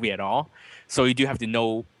origin movie at all. So you do have to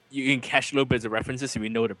know. You can catch a little bit of references if you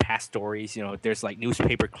know the past stories. There's like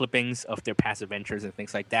newspaper clippings of their past adventures and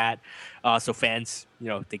things like that. So fans,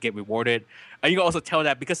 they get rewarded. You can also tell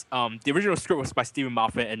that because the original script was by Stephen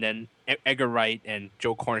Moffat, and then Edgar Wright and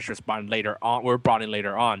Joe Cornish were brought in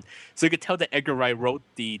later on. So you could tell that Edgar Wright wrote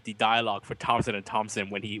the dialogue for Thompson and Thompson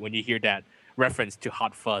when you hear that reference to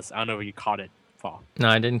Hot Fuzz. I don't know if you caught it, Paul. No,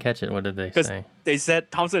 I didn't catch it. What did they say? They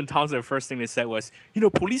said Thompson and Thompson. The first thing they said was,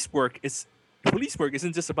 police work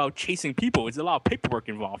isn't just about chasing people. It's a lot of paperwork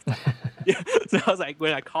involved. Yeah. So I was like,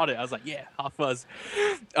 when I caught it, I was like, yeah, Hot Fuzz.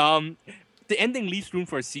 The ending leaves room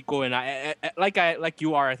for a sequel, and I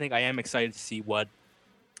think I am excited to see what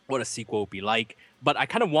a sequel will be like. But I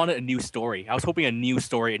kind of wanted a new story. I was hoping a new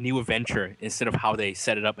story, a new adventure, instead of how they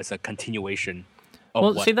set it up as a continuation.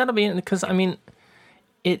 See, that'll be because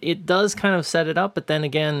it does kind of set it up, but then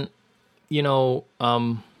again,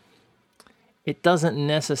 it doesn't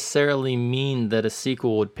necessarily mean that a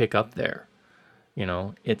sequel would pick up there.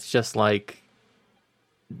 It's just like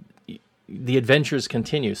the adventures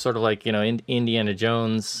continue, sort of like, Indiana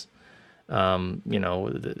Jones, the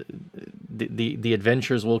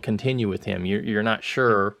adventures will continue with him. You're not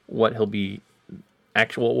sure what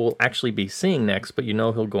we'll actually be seeing next, but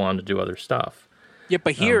he'll go on to do other stuff. Yeah,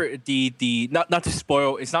 but here, the not to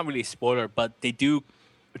spoil, it's not really a spoiler, but they do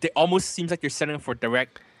they almost seems like they're setting up for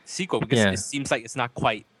direct sequel because Yeah. it seems like it's not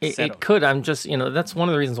quite settled. It could. I'm just, that's one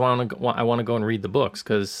of the reasons why I want to go and read the books,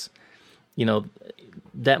 because,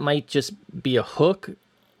 that might just be a hook,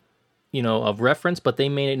 of reference, but they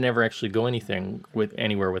may never actually go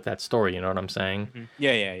anywhere with that story. You know what I'm saying?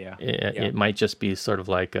 Yeah. It might just be sort of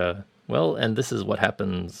like and this is what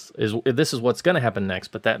happens. This is what's going to happen next,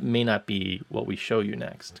 but that may not be what we show you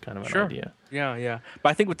next. Kind of an idea. Yeah. But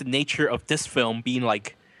I think with the nature of this film being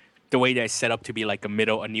like the way that it's set up to be like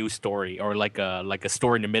a new story or like a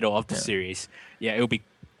story in the middle of the series, it would be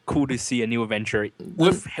cool to see a new adventure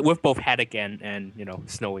with both Haddock and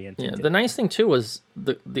Snowy and Tintin. The nice thing too was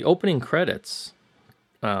the opening credits.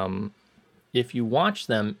 If you watch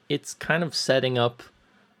them, it's kind of setting up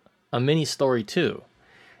a mini story too.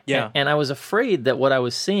 Yeah, and I was afraid that what I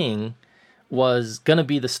was seeing was gonna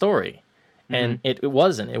be the story, and it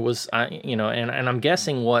wasn't. It was and I'm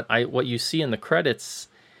guessing what you see in the credits.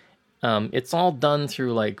 It's all done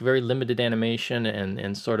through like very limited animation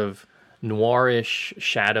and sort of noirish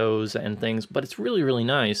shadows and things, but it's really, really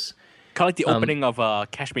nice. Kind of like the opening of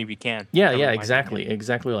Catch Me If You Can. Yeah, exactly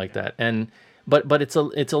like that. And but it's a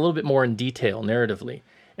little bit more in detail narratively,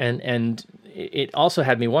 and it also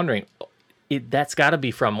had me wondering. That's got to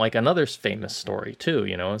be from like another famous story too,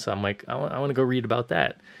 And so I'm like, I want to go read about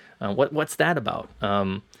that. What's that about?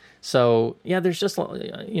 So yeah, there's just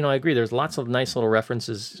I agree. There's lots of nice little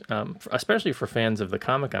references, especially for fans of the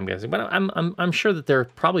comic, I'm guessing. But I'm sure that there are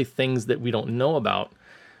probably things that we don't know about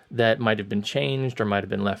that might have been changed or might have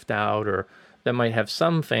been left out, or that might have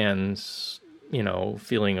some fans,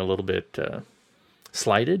 feeling a little bit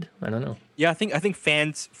slighted. I don't know. Yeah, I think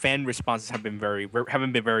fan responses haven't been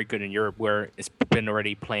very good in Europe, where it's been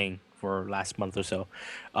already playing for last month or so,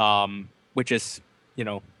 which is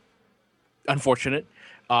unfortunate.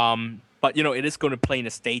 But it is going to play in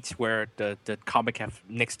the States where the comic have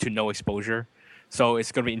next to no exposure, so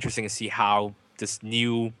it's going to be interesting to see how this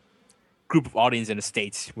new group of audience in the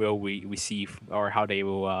States will receive, or how they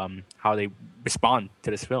respond to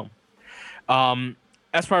this film.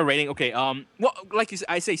 As for our rating, okay, well, like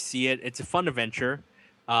I say, see it. It's a fun adventure.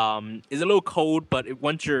 It's a little cold, but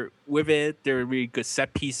once you're with it, there are really good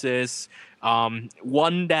set pieces.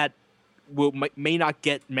 One that may not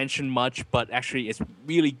get mentioned much, but actually is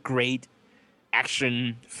really great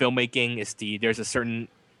action filmmaking. There's a certain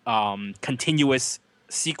continuous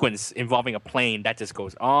sequence involving a plane that just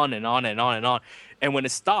goes on and on and on and on, and when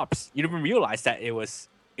it stops, you don't even realize that it was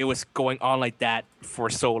going on like that for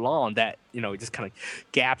so long that it just kind of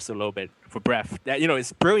gaps a little bit for breath. That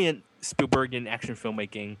it's brilliant Spielbergian action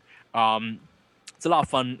filmmaking. It's a lot of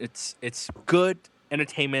fun. It's good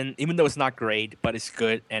entertainment, even though it's not great, but it's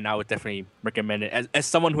good, and I would definitely recommend it. As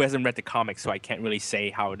someone who hasn't read the comic, so I can't really say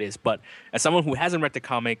how it is, but as someone who hasn't read the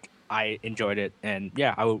comic, I enjoyed it, and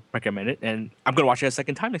yeah, I would recommend it, and I'm gonna watch it a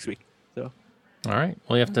second time next week. So, all right,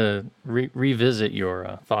 well, you have to revisit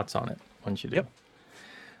your thoughts on it once you do. Yep.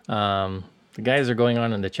 The guys are going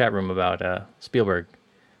on in the chat room about Spielberg.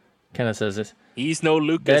 Kenneth says this. He's no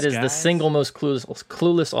Lucas. That is guys. the single most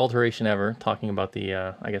clueless alteration ever. Talking about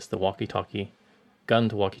the the walkie-talkie, gun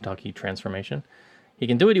to walkie-talkie transformation. He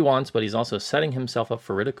can do what he wants, but he's also setting himself up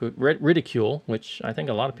for ridicule, which I think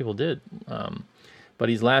a lot of people did. But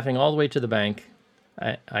he's laughing all the way to the bank,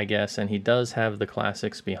 I guess, and he does have the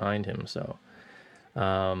classics behind him. So.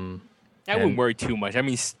 I wouldn't worry too much. I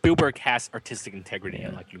mean, Spielberg has artistic integrity,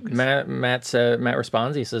 unlike Lucas. Matt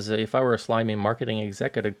responds. He says, "If I were a slimy marketing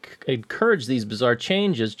exec, I'd encourage these bizarre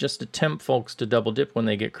changes just to tempt folks to double dip when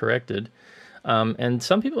they get corrected." And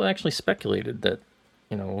some people actually speculated that,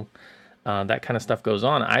 that kind of stuff goes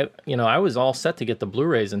on. I was all set to get the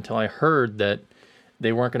Blu-rays until I heard that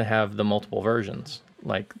they weren't going to have the multiple versions,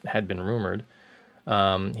 like had been rumored.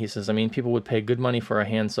 He says, I mean, people would pay good money for a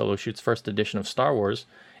Han Solo shoots first edition of Star Wars.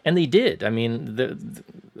 And they did. I mean,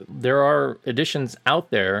 there are editions out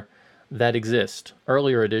there that exist,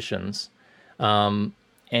 earlier editions, and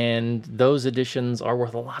those editions are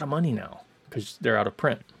worth a lot of money now because they're out of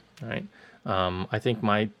print, right? I think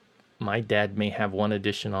my dad may have one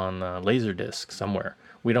edition on Laserdisc somewhere.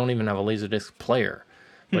 We don't even have a Laserdisc player,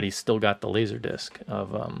 but he's still got the Laserdisc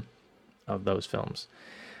of those films.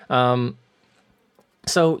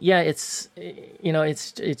 So yeah, it's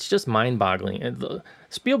just mind-boggling.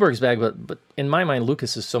 Spielberg's bad, but in my mind,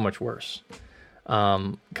 Lucas is so much worse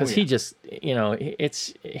because he just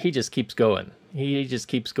he just keeps going. He just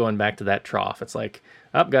keeps going back to that trough. It's like,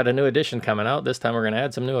 got a new edition coming out. This time we're going to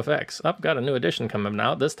add some new effects. Got a new edition coming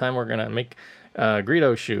out. This time we're going to make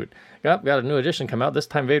Greedo shoot. Got a new edition come out. This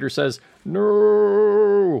time Vader says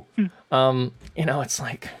no. It's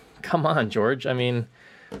like, come on, George. I mean,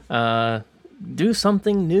 do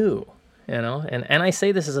something new, you know. And I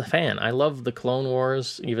say this as a fan. I love the Clone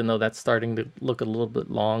Wars, even though that's starting to look a little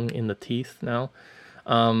bit long in the teeth now.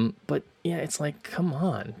 But yeah, it's like, come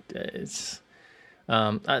on. It's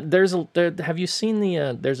have you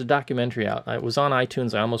seen there's a documentary out. It was on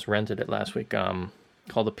iTunes. I almost rented it last week.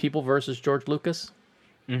 Called The People versus George Lucas.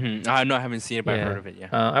 Mm-hmm. I know I haven't seen it, but I've heard of it. Yeah.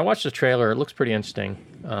 I watched the trailer. It looks pretty interesting.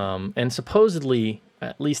 And supposedly,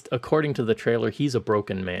 at least according to the trailer, he's a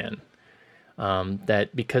broken man.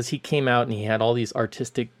 That because he came out and he had all these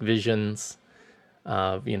artistic visions,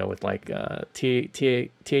 with like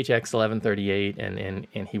THX 1138,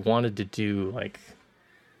 and he wanted to do like,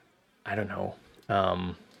 I don't know,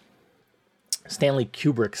 Stanley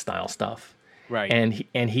Kubrick style stuff, right?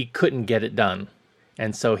 And he couldn't get it done,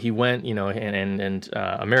 and so he went, and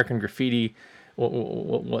American Graffiti,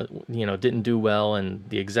 didn't do well, and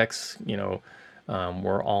the execs,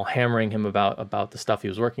 were all hammering him about the stuff he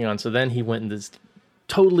was working on. So then he went in this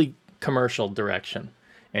totally commercial direction,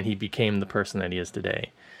 and he became the person that he is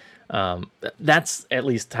today. That's at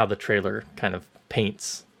least how the trailer kind of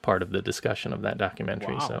paints part of the discussion of that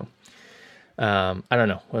documentary. Wow. So I don't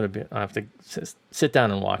know. I have to sit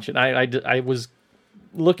down and watch it. I was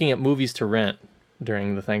looking at movies to rent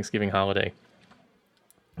during the Thanksgiving holiday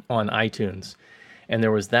on iTunes, and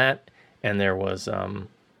there was that, and there was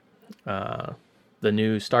the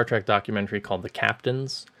new Star Trek documentary called The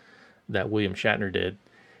Captains that William Shatner did,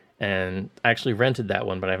 and I actually rented that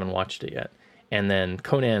one, but I haven't watched it yet. And then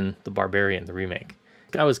Conan the Barbarian, the remake.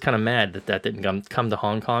 I was kind of mad that didn't come to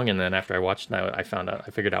Hong Kong, and then after I watched it, I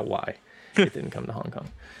figured out why it didn't come to Hong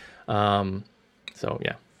Kong. So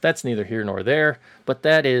yeah, that's neither here nor there, but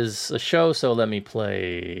that is a show, so let me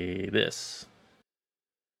play this.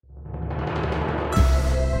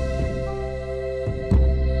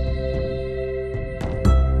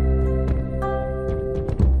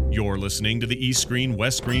 You're listening to the East Screen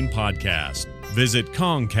West Screen podcast. Visit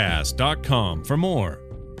Kongcast.com for more.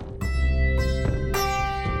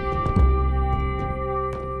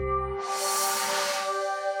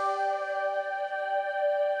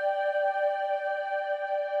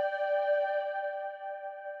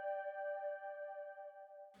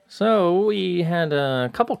 So we had a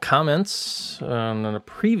couple comments on a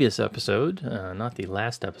previous episode, not the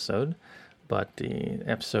last episode, but the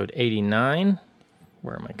episode 89.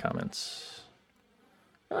 Where are my comments?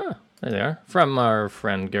 There they are. From our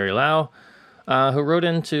friend Gary Lau, who wrote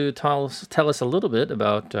in to tell us a little bit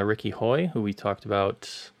about Ricky Hoy, who we talked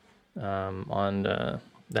about on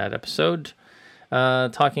that episode,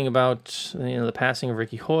 talking about the passing of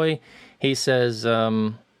Ricky Hoy. He says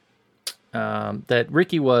that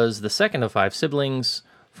Ricky was the second of 5 siblings,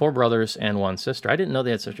 4 brothers, and 1 sister. I didn't know they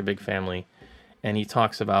had such a big family. And he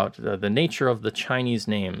talks about the nature of the Chinese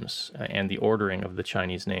names and the ordering of the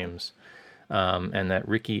Chinese names, and that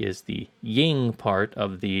Ricky is the Ying part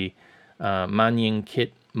of the Man Ying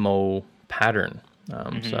Kit Mo pattern.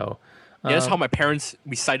 So that's how my parents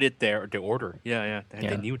recited their order. Yeah.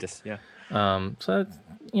 They knew this. Yeah. So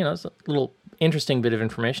it's a little interesting bit of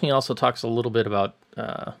information. He also talks a little bit about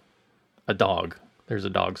a dog. There's a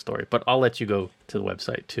dog story, but I'll let you go to the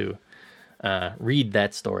website to read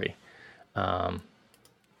that story.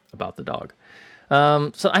 About the dog.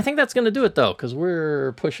 So I think that's going to do it, though, because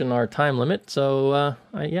we're pushing our time limit. So,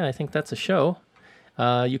 I think that's a show.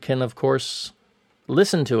 You can, of course,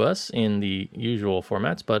 listen to us in the usual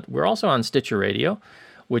formats, but we're also on Stitcher Radio,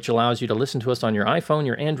 which allows you to listen to us on your iPhone,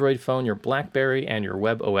 your Android phone, your BlackBerry, and your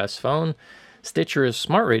WebOS phone. Stitcher is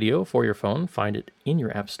smart radio for your phone. Find it in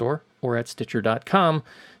your app store or at Stitcher.com.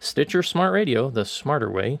 Stitcher Smart Radio, the smarter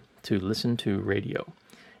way to listen to radio.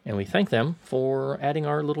 And we thank them for adding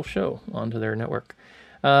our little show onto their network.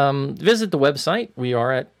 Visit the website. We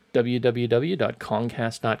are at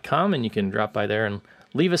www.kongcast.com, and you can drop by there and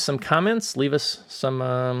leave us some comments, leave us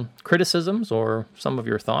some criticisms, or some of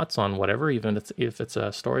your thoughts on whatever, even if it's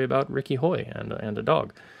a story about Ricky Hoy and a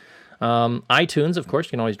dog. iTunes, of course,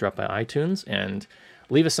 you can always drop by iTunes and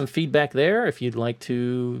leave us some feedback there if you'd like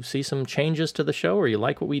to see some changes to the show, or you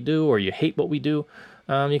like what we do, or you hate what we do.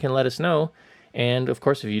 You can let us know. And, of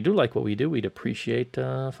course, if you do like what we do, we'd appreciate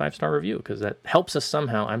a 5-star review, because that helps us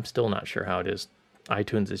somehow. I'm still not sure how it is.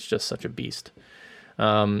 iTunes is just such a beast.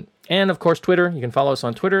 And, of course, Twitter. You can follow us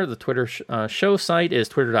on Twitter. The Twitter show site is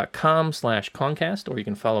twitter.com/Kongcast, or you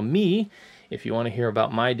can follow me if you want to hear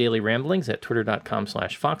about my daily ramblings at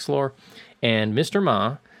twitter.com/Foxlore, and Mr.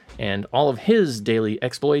 Ma and all of his daily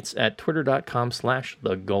exploits at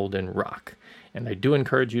twitter.com/TheGoldenRock. And I do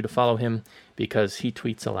encourage you to follow him, because he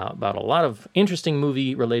tweets about a lot of interesting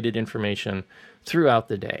movie-related information throughout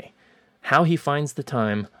the day. How he finds the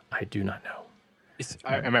time, I do not know.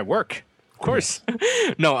 I'm at work. course.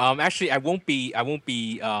 No, actually, I won't be.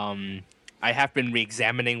 I have been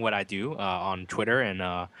re-examining what I do on Twitter, and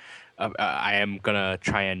I am gonna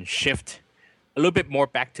try and shift a little bit more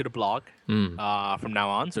back to the blog from now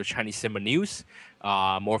on. So Chinese cinema news,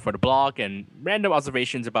 more for the blog, and random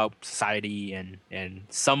observations about society and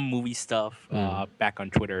some movie stuff back on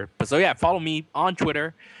Twitter. But so yeah, follow me on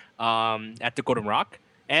Twitter at the Golden Rock.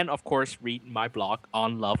 And, of course, read my blog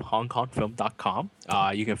on lovehongkongfilm.com.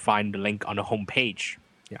 You can find the link on the homepage.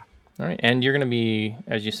 Yeah. All right. And you're going to be,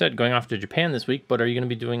 as you said, going off to Japan this week, but are you going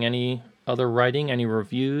to be doing any other writing, any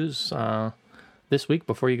reviews this week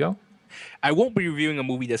before you go? I won't be reviewing a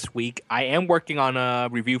movie this week. I am working on a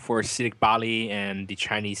review for Siddharth Bali and the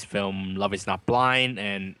Chinese film Love is Not Blind.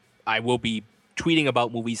 And I will be tweeting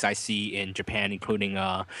about movies I see in Japan, including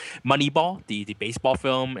Moneyball, the baseball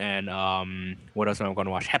film, and what else am I going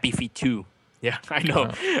to watch? Happy Feet 2. Yeah, I know.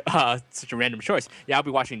 Such a random choice. Yeah, I'll be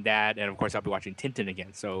watching that, and of course I'll be watching Tintin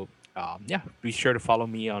again. So yeah, be sure to follow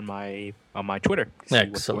me on my Twitter.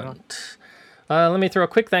 Excellent. Let me throw a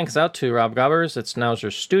quick thanks out to Rob Gobbers at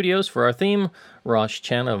Schnauzer Studios for our theme, Rosh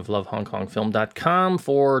Chen of lovehongkongfilm.com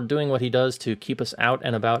for doing what he does to keep us out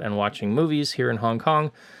and about and watching movies here in Hong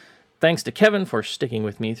Kong. Thanks to Kevin for sticking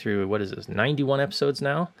with me through, 91 episodes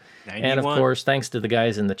now? 91. And, of course, thanks to the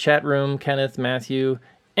guys in the chat room, Kenneth, Matthew,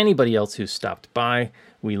 anybody else who stopped by.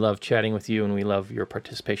 We love chatting with you, and we love your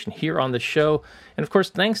participation here on the show. And, of course,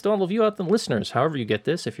 thanks to all of you out there, listeners, however you get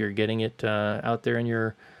this, if you're getting it out there in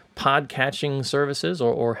your pod-catching services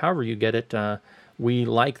or however you get it. We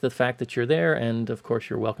like the fact that you're there, and, of course,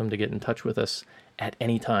 you're welcome to get in touch with us at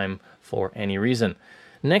any time for any reason.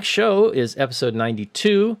 Next show is episode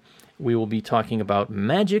 92. We will be talking about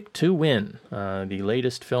Magic to Win, the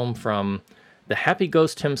latest film from the Happy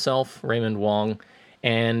Ghost himself, Raymond Wong.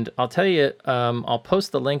 And I'll tell you, I'll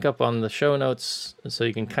post the link up on the show notes so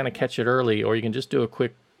you can kind of catch it early, or you can just do a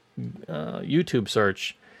quick YouTube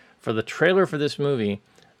search for the trailer for this movie.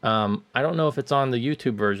 I don't know if it's on the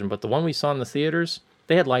YouTube version, but the one we saw in the theaters,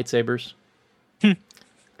 they had lightsabers.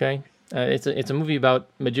 Okay? It's a movie about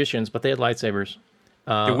magicians, but they had lightsabers.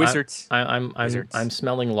 The wizards. I'm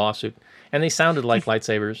smelling lawsuit, and they sounded like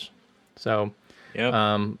lightsabers. So, yep.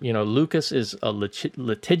 Lucas is a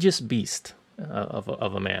litigious beast of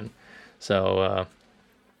a man. So,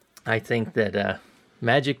 I think that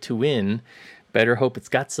Magic to Win, better hope it's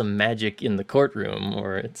got some magic in the courtroom,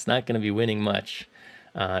 or it's not going to be winning much.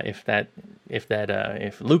 If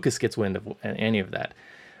Lucas gets wind of any of that.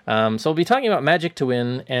 So we'll be talking about Magic to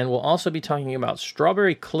Win, and we'll also be talking about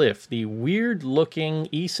Strawberry Cliff, the weird-looking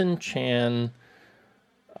Eason Chan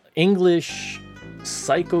English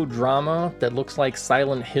psychodrama that looks like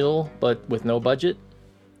Silent Hill, but with no budget.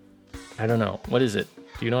 I don't know. What is it?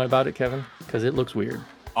 Do you know about it, Kevin? Because it looks weird.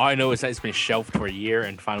 All I know is that it's been shelved for a year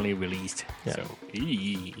and finally released. Yeah. So,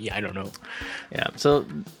 I don't know. Yeah, so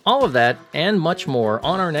all of that and much more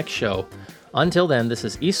on our next show. Until then, this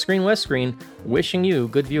is East Screen, West Screen, wishing you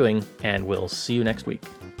good viewing, and we'll see you next week.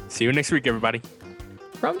 See you next week, everybody.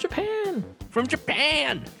 From Japan! From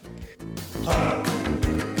Japan!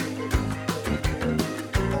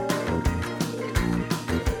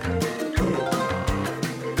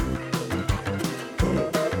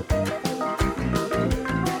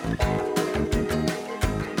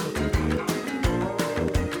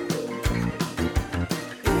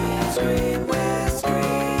 Screen